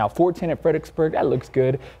time right now. 410 at Fredericksburg, that looks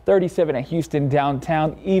good. 37 at Houston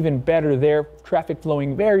downtown, even better there. Traffic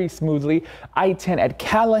flowing very smoothly. I-10 at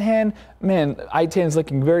Callahan, man, I-10 is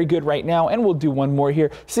looking very good right now. And we'll do one more here.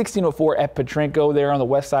 1604 at Petrenko there on the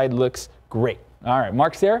west side looks great. All right,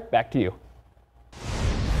 Mark, Sarah, back to you.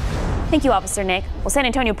 Thank you, Officer Nick. Well, San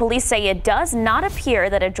Antonio police say it does not appear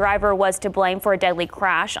that a driver was to blame for a deadly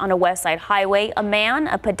crash on a West Side highway.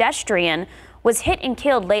 A pedestrian, was hit and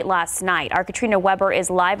killed late last night. Our Katrina Weber is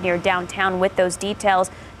live near downtown with those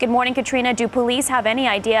details. Good morning, Katrina. Do police have any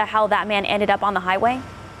idea how that man ended up on the highway?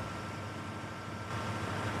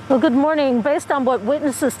 Well, good morning. Based on what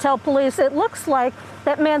witnesses tell police, it looks like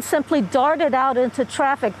that man simply darted out into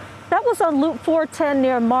traffic. That was on Loop 410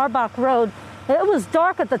 near Marbach Road. It was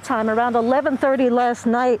dark at the time, around 11:30 last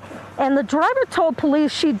night, and the driver told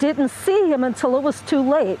police she didn't see him until it was too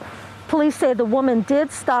late. Police say the woman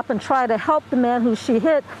did stop and try to help the man who she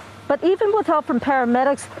hit, but even with help from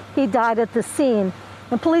paramedics, he died at the scene.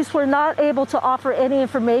 And police were not able to offer any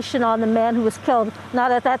information on the man who was killed,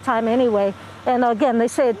 not at that time anyway. And again, they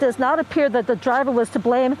say it does not appear that the driver was to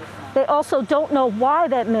blame. They also don't know why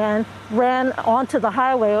that man ran onto the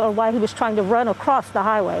highway or why he was trying to run across the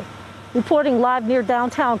highway. Reporting live near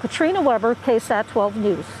downtown, Katrina Weber, KSAT 12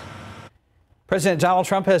 News. President Donald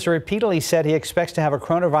Trump has repeatedly said he expects to have a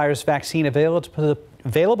coronavirus vaccine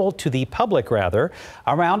available to the public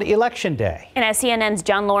around Election Day. And as CNN's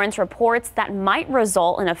John Lawrence reports, that might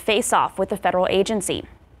result in a face-off with the federal agency.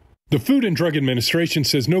 The Food and Drug Administration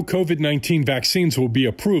says no COVID-19 vaccines will be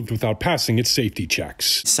approved without passing its safety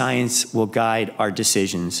checks. Science will guide our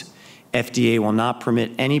decisions. FDA will not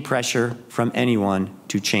permit any pressure from anyone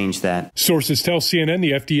to change that. Sources tell CNN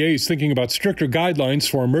the FDA is thinking about stricter guidelines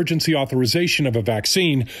for emergency authorization of a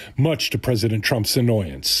vaccine, much to President Trump's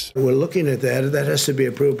annoyance. We're looking at that. That has to be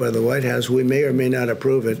approved by the White House. We may or may not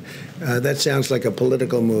approve it. That sounds like a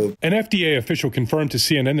political move. An FDA official confirmed to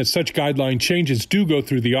CNN that such guideline changes do go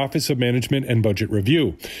through the Office of Management and Budget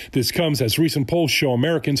Review. This comes as recent polls show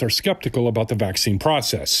Americans are skeptical about the vaccine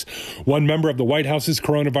process. One member of the White House's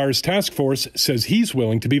coronavirus task force says he's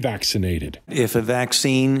willing to be vaccinated. If a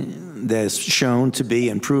vaccine that's shown to be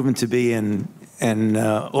and proven to be and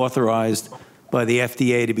authorized by the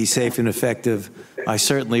FDA to be safe and effective, I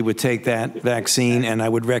certainly would take that vaccine, and I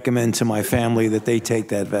would recommend to my family that they take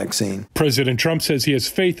that vaccine. President Trump says he has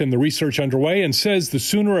faith in the research underway and says the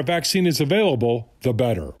sooner a vaccine is available, the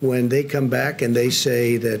better. When they come back and they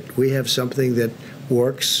say that we have something that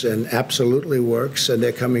works and absolutely works, and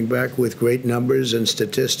they're coming back with great numbers and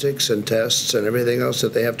statistics and tests and everything else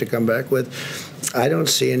that they have to come back with, I don't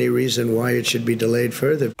see any reason why it should be delayed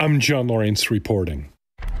further. I'm John Lawrence reporting.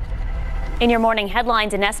 In your morning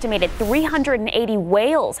headlines, an estimated 380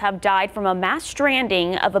 whales have died from a mass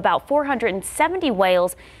stranding of about 470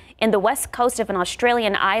 whales in the west coast of an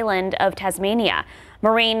Australian island of Tasmania.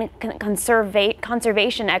 Marine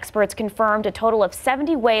conservation experts confirmed a total of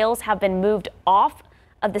 70 whales have been moved off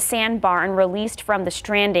of the sandbar and released from the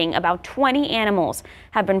stranding. About 20 animals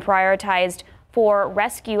have been prioritized for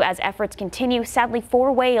rescue as efforts continue. Sadly,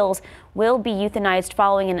 4 whales will be euthanized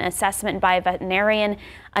following an assessment by a veterinarian.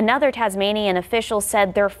 Another Tasmanian official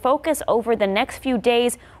said their focus over the next few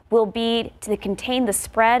days will be to contain the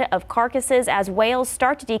spread of carcasses. As whales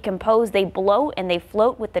start to decompose, they bloat and they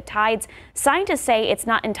float with the tides. Scientists say it's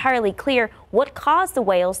not entirely clear what caused the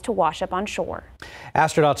whales to wash up on shore.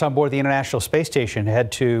 Astronauts on board the International Space Station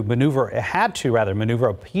had to maneuver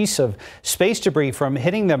a piece of space debris from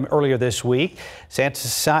hitting them earlier this week.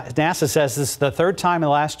 NASA says this is the third time in the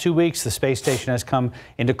last 2 weeks the space station has come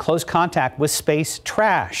into close contact with space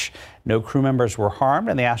trash. No crew members were harmed,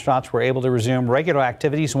 and the astronauts were able to resume regular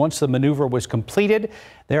activities once the maneuver was completed.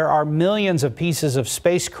 There are millions of pieces of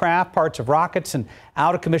spacecraft, parts of rockets, and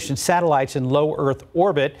out-of-commission satellites in low Earth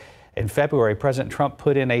orbit. In February, President Trump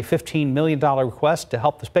put in a $15 million request to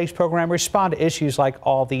help the space program respond to issues like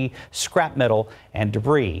all the scrap metal and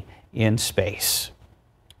debris in space.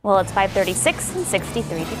 Well, it's 5:36 and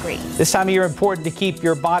 63 degrees. This time of year, important to keep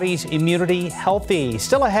your body's immunity healthy.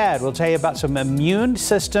 Still ahead, we'll tell you about some immune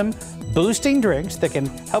system boosting drinks that can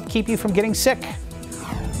help keep you from getting sick.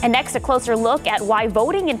 And next, a closer look at why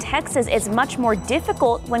voting in Texas is much more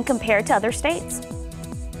difficult when compared to other states.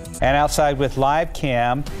 And outside with live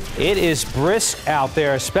cam, it is brisk out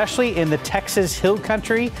there, especially in the Texas Hill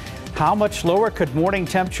Country. How much lower could morning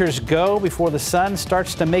temperatures go before the sun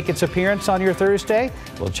starts to make its appearance on your Thursday?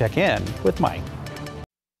 We'll check in with Mike.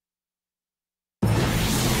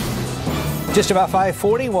 Just about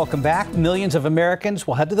 5:40. Welcome back. Millions of Americans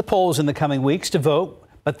will head to the polls in the coming weeks to vote,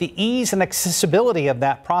 but the ease and accessibility of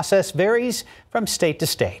that process varies from state to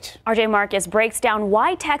state. RJ Marcus breaks down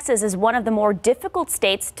why Texas is one of the more difficult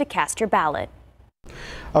states to cast your ballot.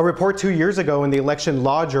 A report 2 years ago in the Election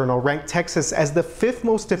Law Journal ranked Texas as the 5th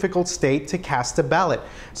most difficult state to cast a ballot.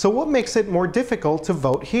 So what makes it more difficult to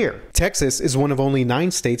vote here? Texas is one of only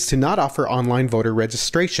 9 states to not offer online voter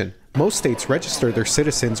registration. Most states register their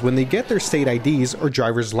citizens when they get their state IDs or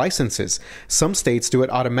driver's licenses. Some states do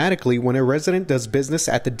it automatically when a resident does business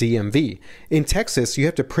at the DMV. In Texas, you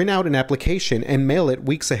have to print out an application and mail it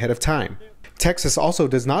weeks ahead of time. Texas also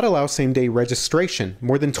does not allow same-day registration.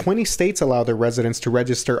 More than 20 states allow their residents to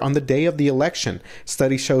register on the day of the election.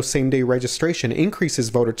 Studies show same-day registration increases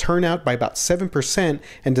voter turnout by about 7%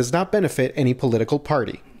 and does not benefit any political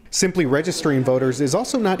party. Simply registering voters is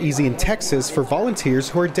also not easy in Texas for volunteers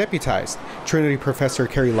who are deputized. Trinity professor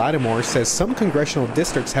Carrie Lattimore says some congressional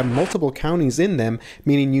districts have multiple counties in them,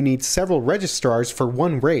 meaning you need several registrars for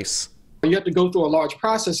one race. You have to go through a large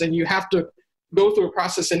process, and you have to go through a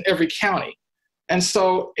process in every county. And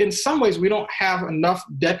so in some ways, we don't have enough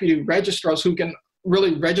deputy registrars who can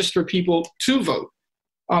really register people to vote.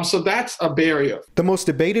 So that's a barrier. The most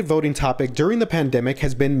debated voting topic during the pandemic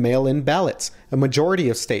has been mail-in ballots. A majority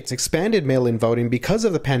of states expanded mail-in voting because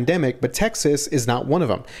of the pandemic, but Texas is not one of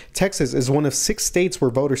them. Texas is one of 6 states where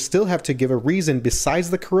voters still have to give a reason besides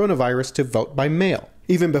the coronavirus to vote by mail.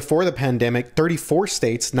 Even before the pandemic, 34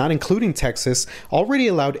 states, not including Texas, already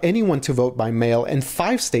allowed anyone to vote by mail, and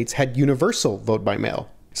 5 states had universal vote by mail.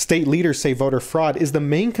 State leaders say voter fraud is the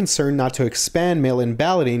main concern not to expand mail-in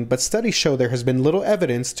balloting, but studies show there has been little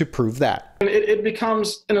evidence to prove that. It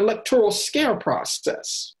becomes an electoral scare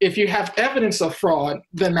process. If you have evidence of fraud,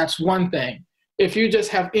 then that's one thing. If you just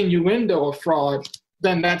have innuendo of fraud,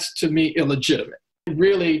 then that's, to me, illegitimate. It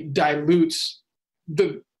really dilutes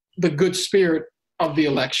the good spirit of the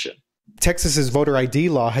election. Texas's voter ID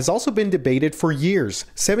law has also been debated for years.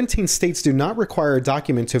 17 states do not require a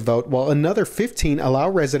document to vote, while another 15 allow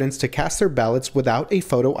residents to cast their ballots without a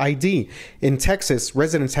photo ID. In Texas,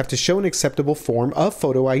 residents have to show an acceptable form of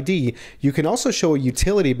photo ID. You can also show a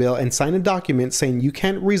utility bill and sign a document saying you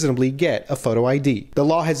can't reasonably get a photo ID. The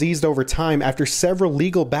law has eased over time after several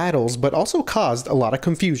legal battles, but also caused a lot of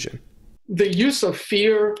confusion. The use of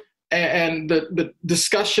fear and the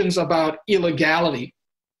discussions about illegality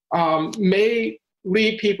may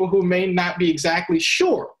lead people who may not be exactly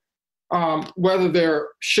sure whether they're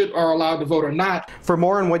are allowed to vote or not. For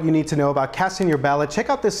more on what you need to know about casting your ballot, check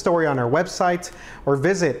out this story on our website or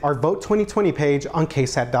visit our Vote 2020 page on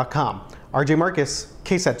KSAT.com. RJ Marcus,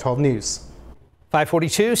 KSAT 12 News.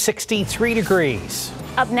 542, 63 degrees.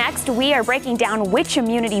 Up next, we are breaking down which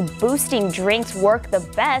immunity boosting drinks work the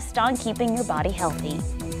best on keeping your body healthy.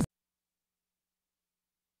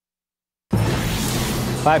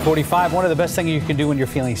 545, one of the best things you can do when you're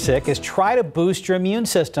feeling sick is try to boost your immune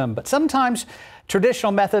system, but sometimes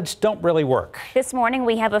traditional methods don't really work. This morning,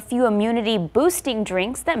 we have a few immunity boosting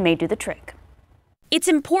drinks that may do the trick. It's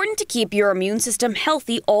important to keep your immune system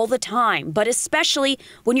healthy all the time, but especially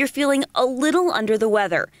when you're feeling a little under the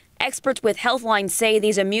weather. Experts with Healthline say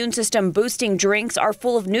these immune system boosting drinks are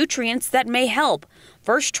full of nutrients that may help.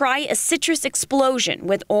 First, try a citrus explosion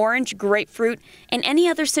with orange, grapefruit, and any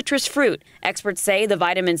other citrus fruit. Experts say the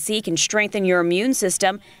vitamin C can strengthen your immune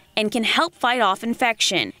system and can help fight off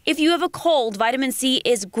infection. If you have a cold, vitamin C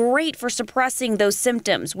is great for suppressing those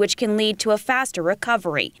symptoms, which can lead to a faster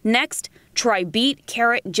recovery. Next, try beet,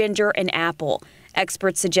 carrot, ginger, and apple.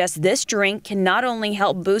 Experts suggest this drink can not only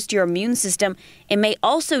help boost your immune system, it may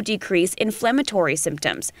also decrease inflammatory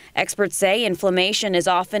symptoms. Experts say inflammation is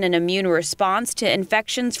often an immune response to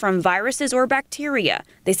infections from viruses or bacteria.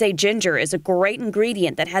 They say ginger is a great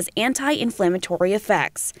ingredient that has anti-inflammatory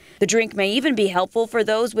effects. The drink may even be helpful for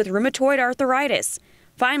those with rheumatoid arthritis.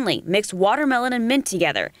 Finally, mix watermelon and mint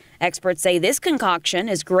together. Experts say this concoction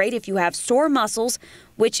is great if you have sore muscles,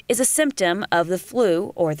 which is a symptom of the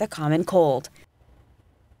flu or the common cold.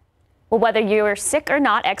 Well, whether you're sick or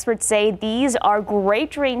not, experts say these are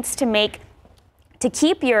great drinks to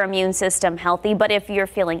keep your immune system healthy. But if you're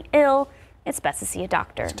feeling ill, it's best to see a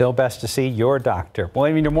doctor. Still best to see your doctor. Well,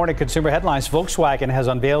 in your morning consumer headlines, Volkswagen has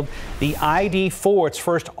unveiled the ID.4, its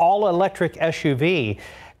first all-electric SUV.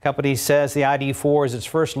 The company says the ID.4 is its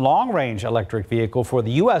first long-range electric vehicle for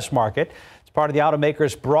the U.S. market. It's part of the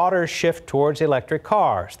automaker's broader shift towards electric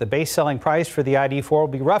cars. The base selling price for the ID.4 will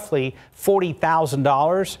be roughly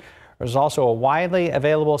 $40,000. There's also a widely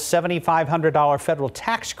available $7,500 federal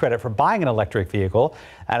tax credit for buying an electric vehicle.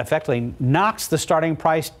 That effectively knocks the starting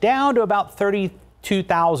price down to about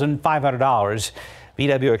 $32,500.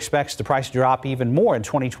 VW expects the price to drop even more in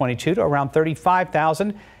 2022 to around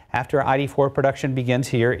 $35,000 after ID.4 production begins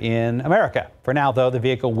here in America. For now, though, the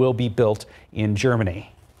vehicle will be built in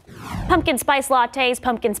Germany. Pumpkin spice lattes,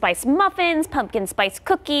 pumpkin spice muffins, pumpkin spice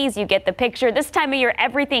cookies. You get the picture. This time of year,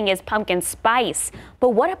 everything is pumpkin spice. But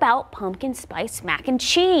what about pumpkin spice mac and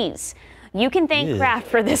cheese? You can thank Kraft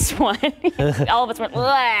for this one. All of us went,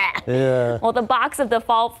 yeah. Well, the box of the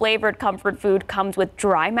fall flavored comfort food comes with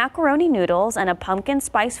dry macaroni noodles and a pumpkin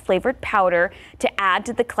spice flavored powder to add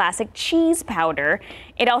to the classic cheese powder.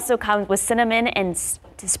 It also comes with cinnamon and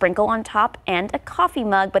to sprinkle on top and a coffee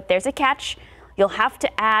mug. But there's a catch. You'll have to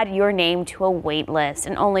add your name to a wait list,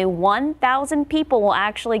 and only 1,000 people will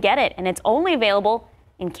actually get it, and it's only available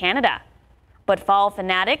in Canada. But fall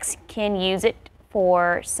fanatics can use it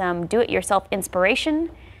for some do-it-yourself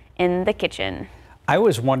inspiration in the kitchen. I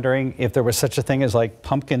was wondering if there was such a thing as like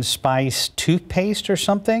pumpkin spice toothpaste or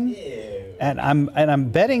something. Ew. And I'm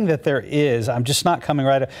betting that there is. I'm just not coming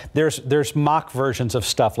right up. There's mock versions of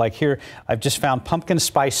stuff like here. I've just found pumpkin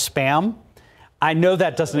spice Spam. I know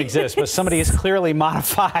that doesn't exist, but somebody has clearly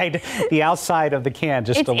modified the outside of the can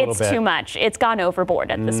just a little bit. It's too much. It's gone overboard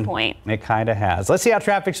at this point. It kind of has. Let's see how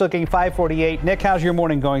traffic's looking. 548. Nick, how's your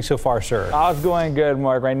morning going so far, sir? Oh, it's going good,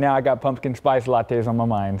 Mark. Right now, I got pumpkin spice lattes on my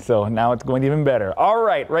mind, so now it's going even better. All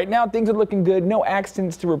right, right now things are looking good. No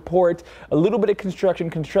accidents to report. A little bit of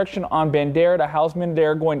construction on Bandera to Houseman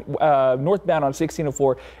there going northbound on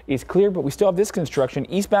 1604 is clear, but we still have this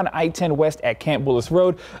construction eastbound I-10 west at Camp Bullis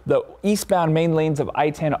Road. The eastbound main lanes of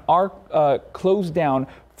I-10 are closed down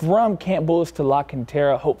from Camp Bullis to La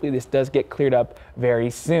Cantera. Hopefully this does get cleared up very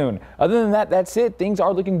soon. Other than that, that's it. Things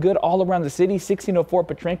are looking good all around the city. 1604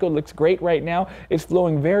 Petrenko looks great right now. It's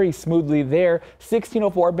flowing very smoothly there.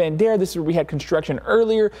 1604 Bandera, this is where we had construction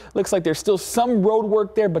earlier. Looks like there's still some road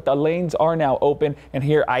work there, but the lanes are now open. And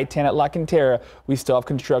here, I-10 at La Cantera, we still have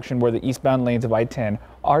construction where the eastbound lanes of I-10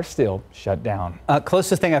 are still shut down.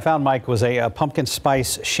 Closest thing I found, Mike, was a pumpkin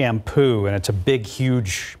spice shampoo, and it's a big,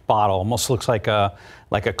 huge bottle. Almost looks like a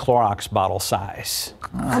Clorox bottle size.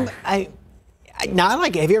 Have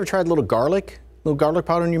you ever tried a little garlic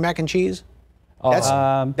powder in your mac and cheese?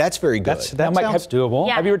 That's very good. That sounds doable.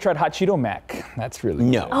 Yeah. Have you ever tried hot Cheeto mac? That's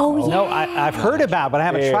really good. Oh, yeah. No, I've heard about it, but I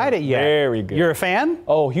haven't tried it yet. Very good. You're a fan?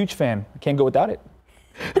 Oh, huge fan. I can't go without it.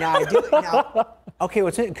 Now, I do. Okay,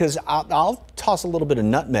 what's it? Because I'll toss a little bit of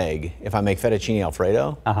nutmeg if I make fettuccine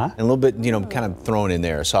Alfredo, and a little bit, kind of thrown in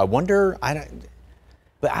there. So I wonder.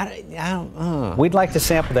 We'd like to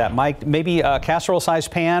sample that, Mike. Maybe a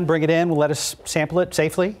casserole-sized pan. Bring it in. We'll let us sample it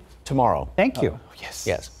safely tomorrow. Thank you. Yes.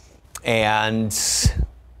 Yes. And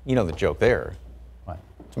you know the joke there. What?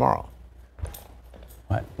 Tomorrow.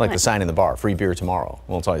 What? Like the sign in the bar, free beer tomorrow.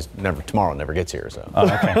 Well, it's always tomorrow never gets here, so.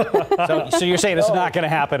 Oh, okay. so you're saying it's not going to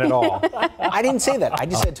happen at all? I didn't say that. I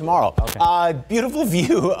just said tomorrow. Okay. Beautiful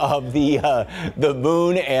view of the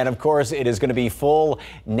moon, and of course it is going to be full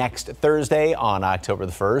next Thursday on October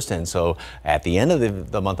the 1st, and so at the end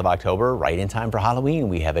of the month of October, right in time for Halloween,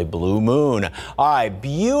 we have a blue moon. All right,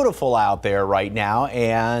 beautiful out there right now,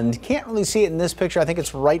 and can't really see it in this picture. I think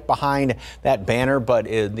it's right behind that banner, but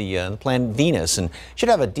the planet Venus, and should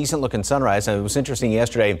have a decent looking sunrise. And it was interesting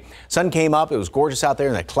yesterday. Sun came up, it was gorgeous out there,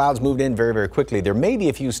 and the clouds moved in very, very quickly. There may be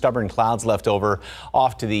a few stubborn clouds left over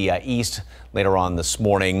off to the east later on this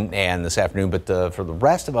morning and this afternoon, but for the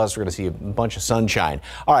rest of us, we're going to see a bunch of sunshine.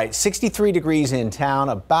 All right, 63 degrees in town,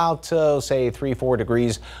 about say 3-4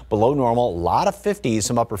 degrees below normal. A lot of 50s,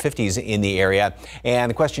 some upper 50s in the area. And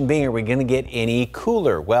the question being, are we going to get any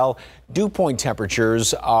cooler? Well, dew point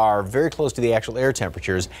temperatures are very close to the actual air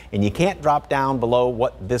temperatures, and you can't drop down below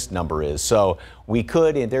what this number is. So we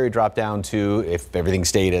could, in theory, drop down to, if everything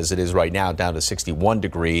stayed as it is right now, down to 61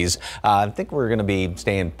 degrees. I think we're going to be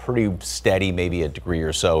staying pretty steady, maybe a degree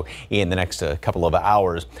or so in the next couple of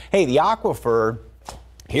hours. Hey, the aquifer,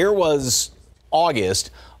 here was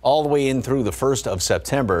August all the way in through the 1st of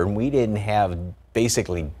September, and we didn't have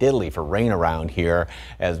basically diddly for rain around here,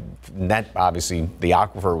 as that obviously the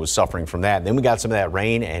aquifer was suffering from that. Then we got some of that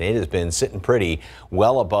rain, and it has been sitting pretty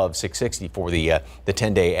well above 660 for the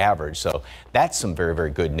 10-day average. So that's some very, very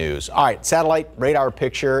good news. All right, satellite radar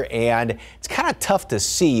picture, and it's kind of tough to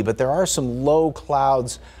see, but there are some low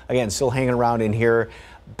clouds again still hanging around in here.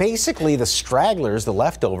 Basically the stragglers, the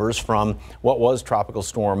leftovers from what was Tropical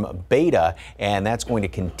Storm Beta, and that's going to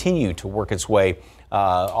continue to work its way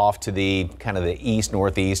off to the kind of the east,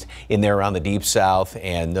 northeast, in there around the deep south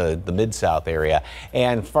and the mid-south area.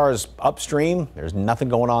 And as far as upstream, there's nothing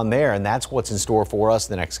going on there, and that's what's in store for us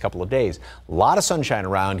the next couple of days. A lot of sunshine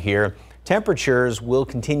around here. Temperatures will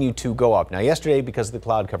continue to go up. Now, yesterday, because of the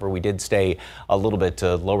cloud cover, we did stay a little bit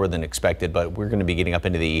lower than expected, but we're going to be getting up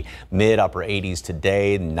into the mid-upper 80s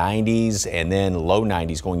today, 90s, and then low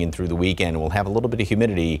 90s going in through the weekend. We'll have a little bit of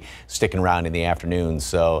humidity sticking around in the afternoon,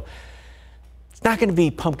 so it's not going to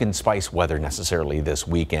be pumpkin spice weather necessarily this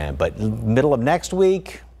weekend, but middle of next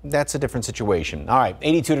week, that's a different situation. All right,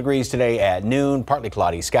 82 degrees today at noon, partly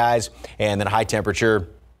cloudy skies, and then a high temperature.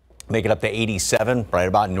 Make it up to 87, right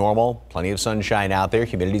about normal. Plenty of sunshine out there.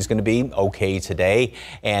 Humidity is going to be okay today.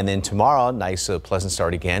 And then tomorrow, nice pleasant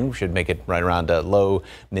start again. We should make it right around low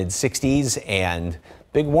mid 60s and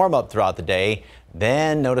big warm up throughout the day.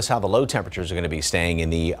 Then notice how the low temperatures are going to be staying in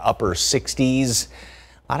the upper 60s.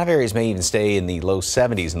 A lot of areas may even stay in the low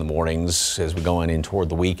 70s in the mornings as we go on in toward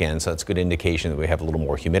the weekend. So that's a good indication that we have a little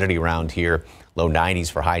more humidity around here. Low 90s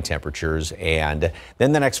for high temperatures. And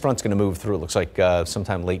then the next front's going to move through. It looks like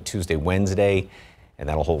sometime late Tuesday, Wednesday. And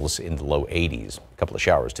that'll hold us in the low 80s. A couple of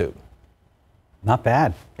showers, too. Not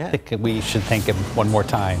bad. Yeah. I think we should thank him one more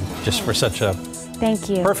time just for such a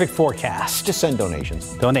perfect forecast. Just send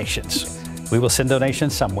donations. Donations. We will send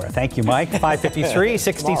donations somewhere. Thank you, Mike. 5:53,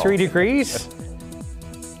 63 degrees.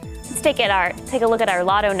 Take a look at our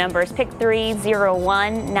lotto numbers. Pick 3, 0,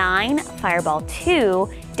 1, 9, Fireball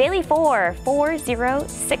 2, Daily 4, 4, 0,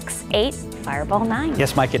 6, 8, Fireball 9.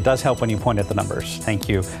 Yes, Mike, it does help when you point at the numbers. Thank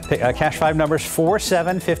you. Cash 5 numbers 4,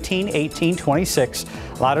 7, 15, 18, 26.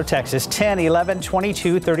 Lotto Texas 10, 11,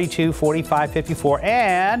 22, 32, 45, 54.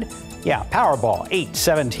 And yeah, Powerball 8,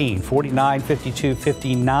 17, 49, 52,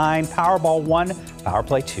 59. Powerball 1, Power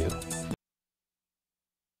Play 2.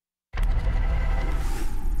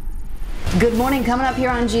 Good morning. Coming up here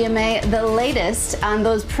on GMA, the latest on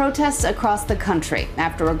those protests across the country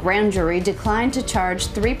after a grand jury declined to charge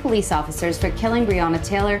 3 police officers for killing Breonna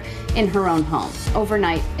Taylor in her own home.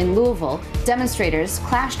 Overnight in Louisville, demonstrators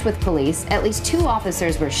clashed with police. At least 2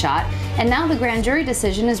 officers were shot, and now the grand jury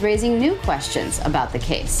decision is raising new questions about the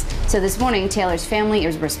case. So this morning, Taylor's family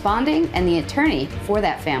is responding, and the attorney for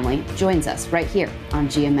that family joins us right here on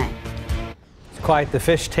GMA. It's quite the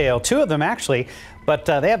fishtail. 2 of them, actually. But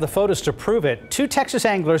they have the photos to prove it. 2 Texas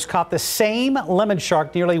anglers caught the same lemon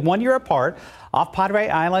shark nearly 1 year apart off Padre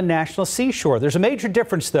Island National Seashore. There's a major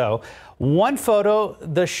difference, though. One photo,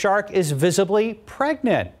 the shark is visibly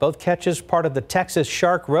pregnant. Both catches part of the Texas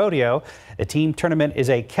Shark Rodeo. The team tournament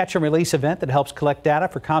is a catch and release event that helps collect data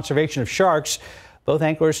for conservation of sharks. Both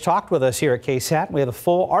anglers talked with us here at KSAT. We have a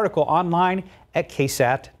full article online at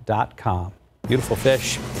ksat.com. Beautiful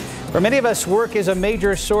fish. For many of us, work is a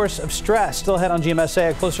major source of stress. Still ahead on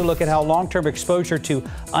GMSA, a closer look at how long-term exposure to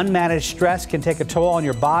unmanaged stress can take a toll on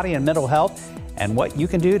your body and mental health, and what you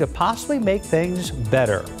can do to possibly make things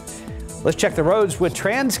better. Let's check the roads with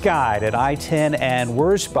TransGuide at I-10 and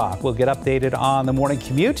Wurzbach. We'll get updated on the morning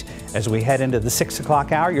commute as we head into the 6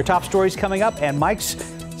 o'clock hour. Your top stories coming up, and Mike's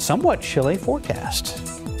somewhat chilly forecast.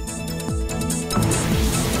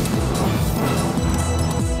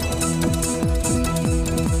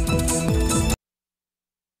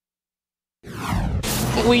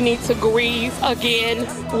 We need to grieve again.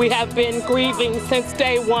 We have been grieving since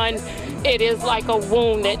day one. It is like a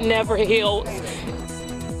wound that never heals.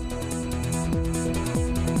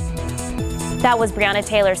 That was Breonna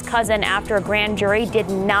Taylor's cousin after a grand jury did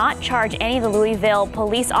not charge any of the Louisville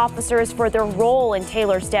police officers for their role in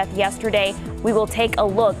Taylor's death yesterday. We will take a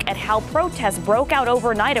look at how protests broke out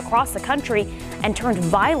overnight across the country and turned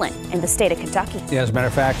violent in the state of Kentucky. Yeah, as a matter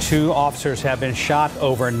of fact, 2 officers have been shot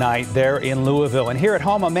overnight there in Louisville. And here at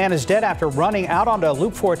home, a man is dead after running out onto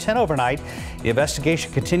Loop 410 overnight. The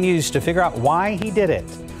investigation continues to figure out why he did it.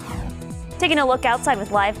 Taking a look outside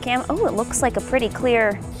with live cam. Oh, it looks like a pretty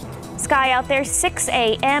clear sky out there. 6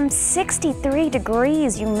 a.m., 63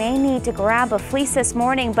 degrees. You may need to grab a fleece this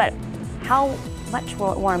morning, but how much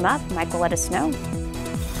will it warm up? Mike will let us know.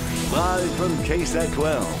 Live from KSAT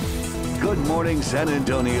 12. Good Morning San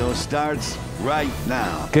Antonio starts right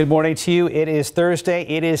now. Good morning to you. It is Thursday.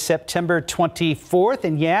 It is September 24th.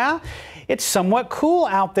 And yeah, it's somewhat cool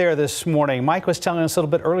out there this morning. Mike was telling us a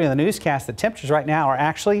little bit earlier in the newscast that temperatures right now are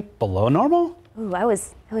actually below normal. Ooh, it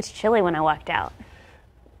was chilly when I walked out.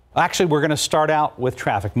 Actually, we're going to start out with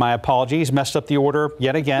traffic. My apologies. Messed up the order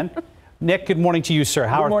yet again. Nick, good morning to you, sir.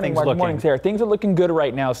 How are things looking? Good morning, Sarah. Things are looking good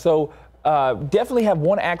right now. So definitely have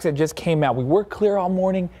one accident just came out. We were clear all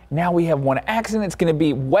morning. Now we have one accident. It's going to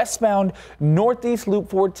be westbound Northeast Loop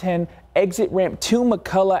 410 exit ramp to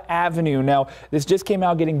McCullough Avenue. Now, this just came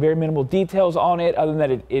out, getting very minimal details on it, other than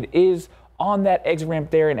that it is on that exit ramp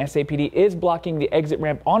there, and SAPD is blocking the exit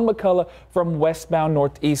ramp on McCullough from westbound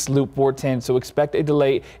Northeast Loop 410. So expect a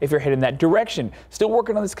delay if you're heading that direction. Still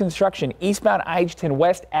working on this construction. Eastbound I-10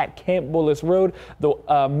 West at Camp Bullis Road.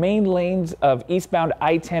 The main lanes of eastbound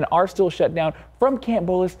I-10 are still shut down from Camp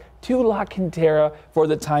Bullis to La Cantera for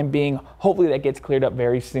the time being. Hopefully that gets cleared up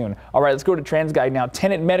very soon. All right, let's go to TransGuide now.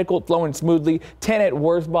 10 at Medical flowing smoothly. 10 at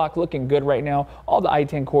Wurzbach looking good right now. All the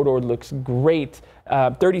I-10 corridor looks great.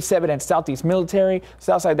 37 at Southeast Military.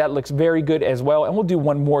 Southside, that looks very good as well. And we'll do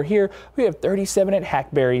one more here. We have 37 at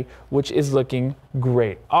Hackberry, which is looking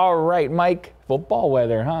great. All right, Mike. Football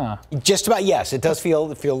weather, huh? Just about, yes. It does feel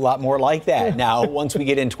a lot more like that. Now, once we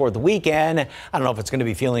get in toward the weekend, I don't know if it's going to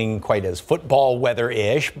be feeling quite as football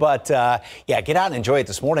weather-ish, but yeah, get out and enjoy it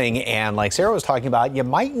this morning. And like Sarah was talking about, you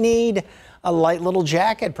might need a light little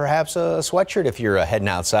jacket, perhaps a sweatshirt if you're heading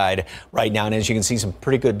outside right now. And as you can see, some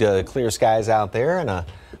pretty good clear skies out there, and a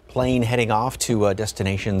plane heading off to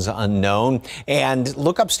destinations unknown. And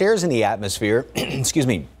look upstairs in the atmosphere. Excuse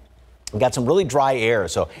me. We got some really dry air.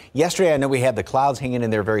 So yesterday, I know we had the clouds hanging in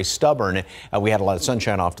there very stubborn. We had a lot of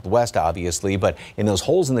sunshine off to the west, obviously, but in those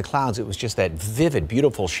holes in the clouds, it was just that vivid,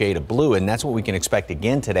 beautiful shade of blue. And that's what we can expect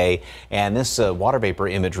again today. And this water vapor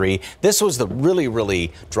imagery, this was the really,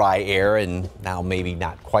 really dry air, and now maybe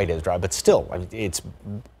not quite as dry, but still, I mean, it's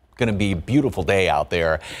going to be a beautiful day out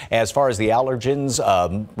there. As far as the allergens,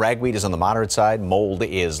 ragweed is on the moderate side, mold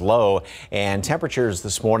is low, and temperatures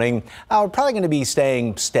this morning are probably going to be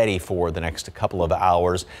staying steady for the next couple of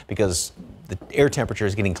hours because the air temperature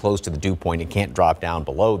is getting close to the dew point. It can't drop down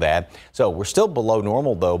below that. So we're still below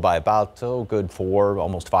normal, though, by about, good 4,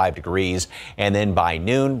 almost 5 degrees. And then by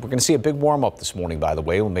noon, we're going to see a big warm up this morning, by the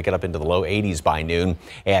way. We'll make it up into the low 80s by noon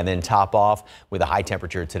and then top off with a high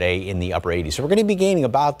temperature today in the upper 80s. So we're going to be gaining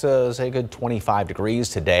about, say, a good 25 degrees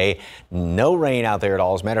today. No rain out there at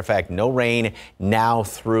all. As a matter of fact, no rain now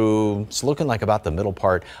through, it's looking like about the middle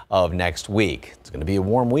part of next week. It's going to be a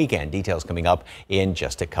warm weekend. Details coming up in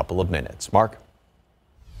just a couple of minutes. Mark?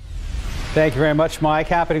 Thank you very much, Mike.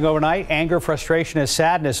 Happening overnight, anger, frustration, and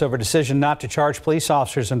sadness over decision not to charge police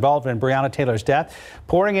officers involved in Breonna Taylor's death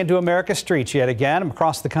pouring into America's streets yet again.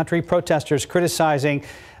 Across the country, protesters criticizing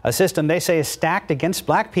a system they say is stacked against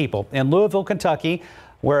black people. In Louisville, Kentucky,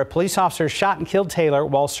 where a police officer shot and killed Taylor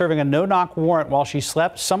while serving a no-knock warrant while she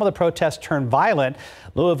slept, some of the protests turned violent.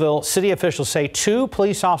 Louisville city officials say 2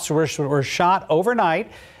 police officers were shot overnight.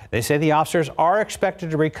 They say the officers are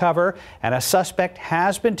expected to recover and a suspect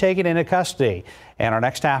has been taken into custody. And our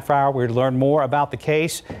next half hour, we'll learn more about the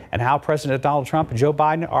case and how President Donald Trump and Joe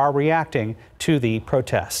Biden are reacting to the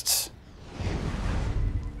protests.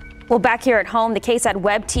 Well, back here at home, the KSAT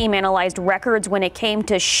web team analyzed records when it came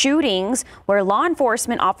to shootings where law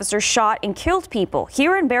enforcement officers shot and killed people.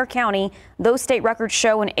 Here in Bexar County, those state records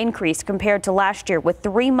show an increase compared to last year, with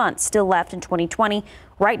 3 months still left in 2020.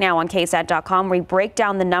 Right now on KSAT.com, we break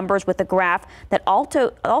down the numbers with a graph that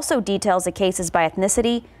also details the cases by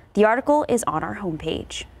ethnicity. The article is on our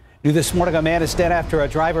homepage. New this morning, a man is dead after a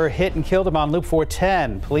driver hit and killed him on Loop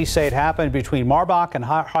 410. Police say it happened between Marbach and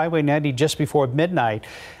Highway 90 just before midnight.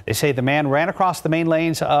 They say the man ran across the main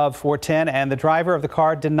lanes of 410 and the driver of the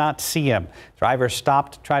car did not see him. Driver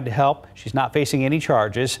stopped, tried to help. She's not facing any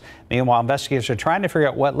charges. Meanwhile, investigators are trying to figure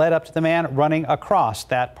out what led up to the man running across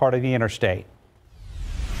that part of the interstate.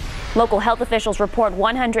 Local health officials report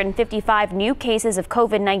 155 new cases of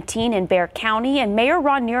COVID-19 in Bexar County, and Mayor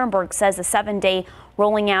Ron Nirenberg says the 7-day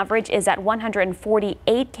rolling average is at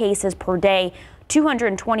 148 cases per day.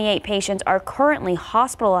 228 patients are currently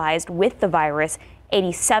hospitalized with the virus.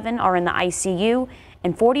 87 are in the ICU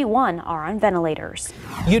and 41 are on ventilators.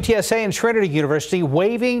 UTSA and Trinity University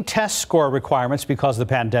waiving test score requirements because of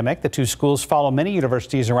the pandemic. The 2 schools follow many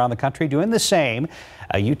universities around the country doing the same.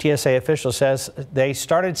 A UTSA official says they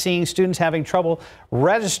started seeing students having trouble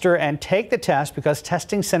register and take the test because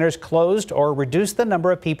testing centers closed or reduced the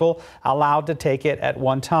number of people allowed to take it at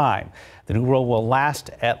one time. The new rule will last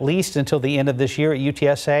at least until the end of this year at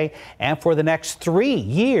UTSA and for the next 3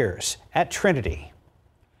 years at Trinity.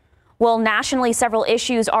 Well, nationally, several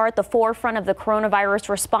issues are at the forefront of the coronavirus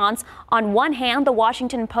response. On one hand, the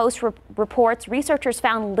Washington Post reports researchers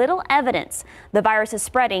found little evidence the virus is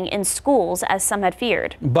spreading in schools as some had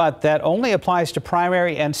feared. But that only applies to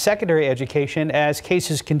primary and secondary education as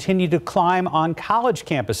cases continue to climb on college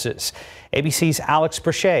campuses. ABC's Alex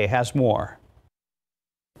Brachet has more.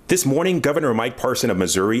 This morning, Governor Mike Parson of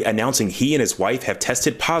Missouri announcing he and his wife have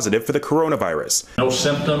tested positive for the coronavirus. No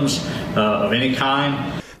symptoms of any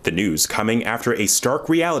kind. The news coming after a stark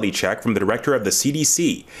reality check from the director of the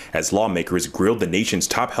CDC as lawmakers grilled the nation's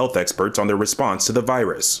top health experts on their response to the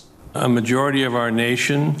virus. A majority of our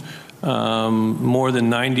nation, more than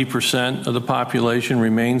 90% of the population,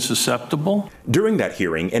 remains susceptible. During that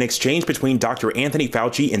hearing, an exchange between Dr. Anthony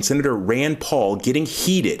Fauci and Senator Rand Paul getting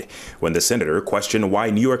heated when the senator questioned why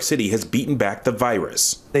New York City has beaten back the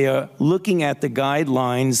virus. They are looking at the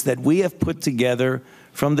guidelines that we have put together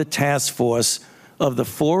from the task force of the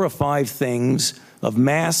 4 or 5 things of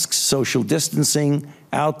masks, social distancing,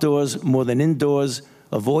 outdoors more than indoors,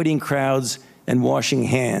 avoiding crowds, and washing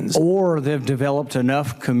hands. Or they've developed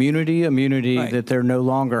enough community immunity that they're no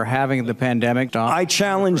longer having the pandemic. I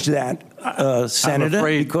challenge that, Senator,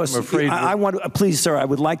 because I want to, please, sir, I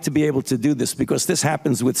would like to be able to do this because this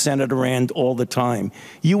happens with Senator Rand all the time.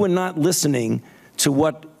 You were not listening to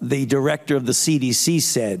what the director of the CDC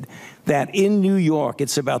said, that in New York,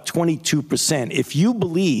 it's about 22%. If you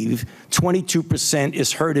believe 22%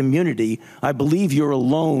 is herd immunity, I believe you're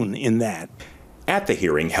alone in that. At the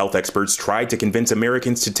hearing, health experts tried to convince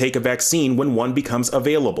Americans to take a vaccine when one becomes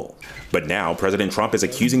available. But now President Trump is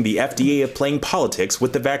accusing the FDA of playing politics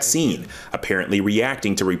with the vaccine, apparently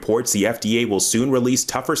reacting to reports the FDA will soon release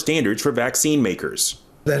tougher standards for vaccine makers.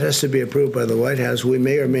 That has to be approved by the White House. We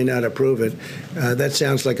may or may not approve it. That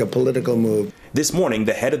sounds like a political move. This morning,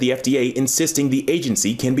 the head of the FDA insisting the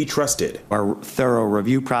agency can be trusted. Our thorough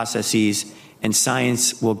review processes and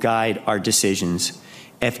science will guide our decisions.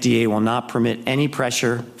 FDA will not permit any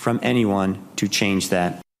pressure from anyone to change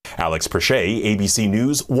that. Alex Perche, ABC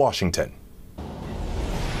News, Washington.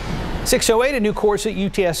 6:08, a new course at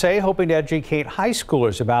UTSA hoping to educate high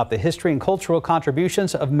schoolers about the history and cultural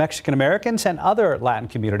contributions of Mexican Americans and other Latin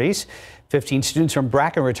communities. 15 students from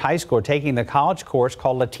Brackenridge High School are taking the college course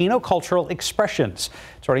called Latino Cultural Expressions.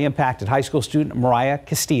 It's already impacted high school student Mariah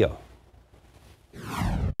Castillo.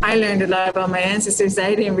 I learned a lot about my ancestors that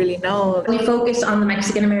I didn't really know. We focused on the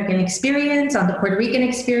Mexican American experience, on the Puerto Rican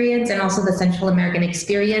experience, and also the Central American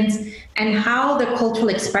experience, and how the cultural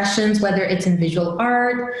expressions, whether it's in visual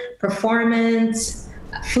art, performance,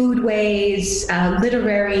 foodways,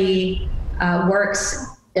 literary works,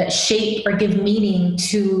 shape or give meaning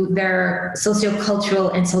to their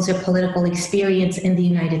sociocultural and sociopolitical experience in the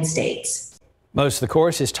United States. Most of the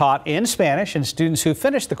course is taught in Spanish, and students who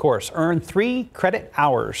finish the course earn 3 credit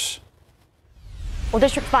hours. Well,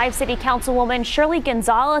 District 5 City Councilwoman Shirley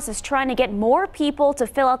Gonzalez is trying to get more people to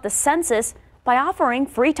fill out the census by offering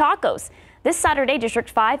free tacos. This Saturday, District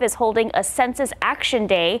 5 is holding a Census Action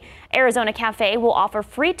Day. Arizona Cafe will offer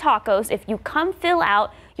free tacos if you come fill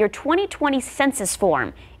out your 2020 census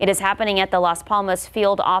form. It is happening at the Las Palmas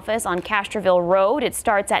field office on Castroville Road. It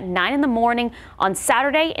starts at 9 in the morning on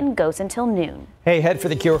Saturday and goes until noon. Hey, Head for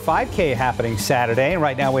the Cure 5K happening Saturday. And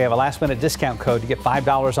right now we have a last-minute discount code to get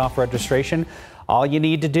 $5 off registration. All you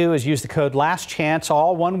need to do is use the code Last Chance,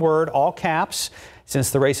 all one word, all caps.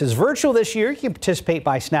 Since the race is virtual this year, you can participate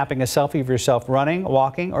by snapping a selfie of yourself running,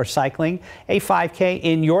 walking, or cycling a 5K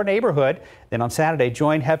in your neighborhood. Then on Saturday,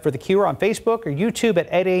 join Head for the Cure on Facebook or YouTube at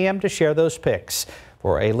 8 a.m. to share those pics.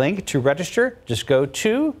 For a link to register, just go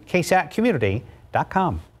to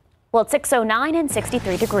ksatcommunity.com. Well, it's 6:09 and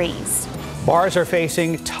 63 degrees. Bars are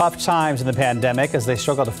facing tough times in the pandemic as they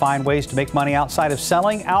struggle to find ways to make money outside of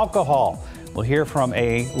selling alcohol. We'll hear from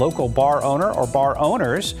a local bar owner or bar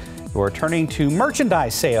owners who are turning to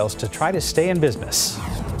merchandise sales to try to stay in business.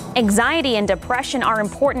 Anxiety and depression are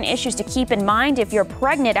important issues to keep in mind if you're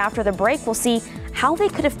pregnant. After the break, we'll see how they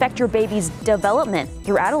could affect your baby's development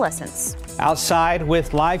through adolescence. Outside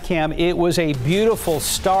with Live Cam, it was a beautiful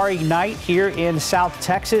starry night here in South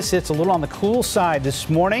Texas. It's a little on the cool side this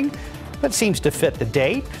morning, but seems to fit the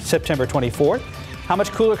date, September 24th. How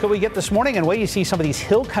much cooler could we get this morning? And wait till you see some of these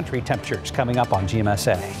hill country temperatures coming up on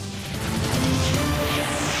GMSA.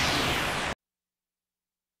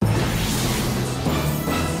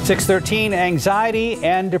 6:13, anxiety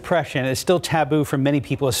and depression is still taboo for many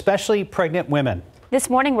people, especially pregnant women. This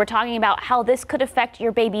morning, we're talking about how this could affect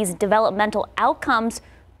your baby's developmental outcomes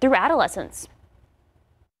through adolescence.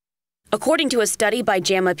 According to a study by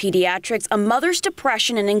JAMA Pediatrics, a mother's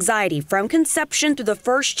depression and anxiety from conception through the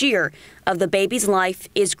first year of the baby's life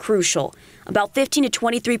is crucial. About 15 to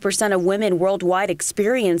 23% of women worldwide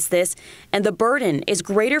experience this, and the burden is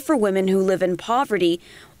greater for women who live in poverty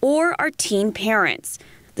or are teen parents.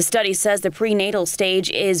 The study says the prenatal stage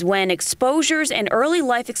is when exposures and early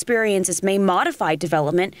life experiences may modify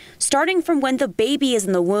development, starting from when the baby is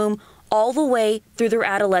in the womb all the way through their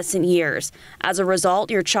adolescent years. As a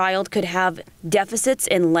result, your child could have deficits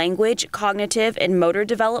in language, cognitive, and motor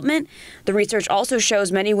development. The research also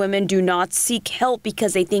shows many women do not seek help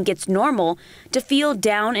because they think it's normal to feel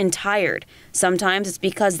down and tired. Sometimes it's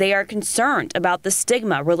because they are concerned about the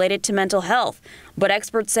stigma related to mental health. But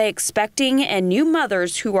experts say expecting and new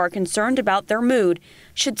mothers who are concerned about their mood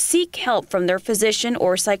should seek help from their physician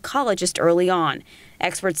or psychologist early on.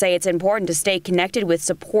 Experts say it's important to stay connected with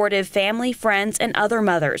supportive family, friends, and other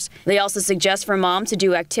mothers. They also suggest for mom to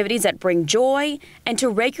do activities that bring joy and to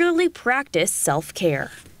regularly practice self-care.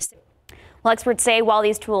 Well, experts say while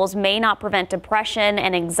these tools may not prevent depression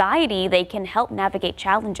and anxiety, they can help navigate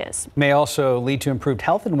challenges. May also lead to improved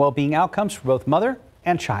health and well-being outcomes for both mother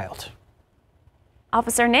and child.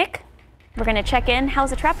 Officer Nick, we're going to check in.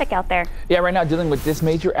 How's the traffic out there? Yeah, right now dealing with this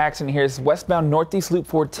major accident here. It's westbound Northeast Loop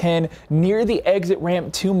 410 near the exit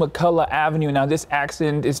ramp to McCullough Avenue. Now, this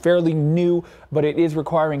accident is fairly new, but it is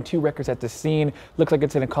requiring 2 records at the scene. Looks like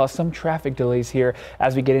it's going to cause some traffic delays here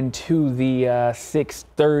as we get into the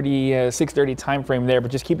 6:30 time frame there.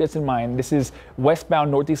 But just keep this in mind. This is westbound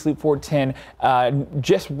Northeast Loop 410,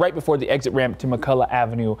 just right before the exit ramp to McCullough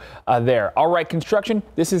Avenue there. All right, construction,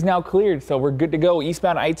 this is now cleared, so we're good to go.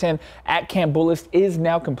 Eastbound I-10 at Camp Bullis is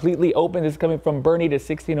now completely open. This is coming from Bernie to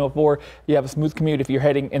 1604. You have a smooth commute if you're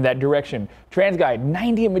heading in that direction. TransGuide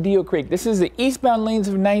 90 at Medeo Creek. This is the eastbound lanes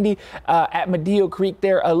of 90 at Medeo Creek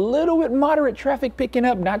there. A little bit moderate traffic picking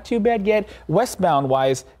up. Not too bad yet. Westbound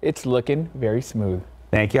wise, it's looking very smooth.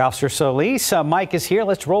 Thank you, Officer Solis. Mike is here.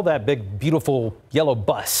 Let's roll that big, beautiful yellow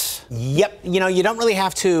bus. Yep. You know, you don't really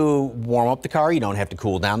have to warm up the car. You don't have to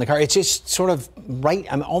cool down the car. It's just sort of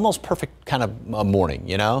almost perfect kind of morning,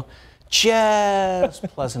 you know? just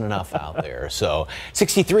pleasant enough out there. So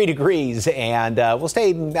 63 degrees, and we'll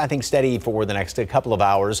stay, I think, steady for the next couple of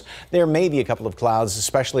hours. There may be a couple of clouds,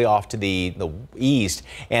 especially off to the east,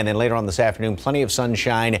 and then later on this afternoon, plenty of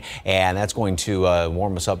sunshine, and that's going to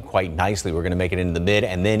warm us up quite nicely. We're going to make it into the mid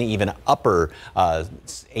and then even upper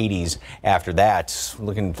 80s after that.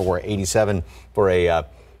 Looking for 87 for a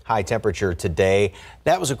high temperature today.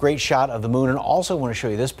 That was a great shot of the moon, and also want to show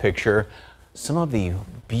you this picture. Some of the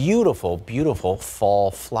beautiful, beautiful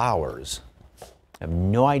fall flowers. I have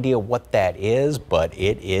no idea what that is, but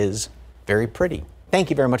it is very pretty. Thank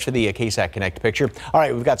you very much for the KSAT Connect picture. All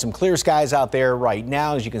right, we've got some clear skies out there right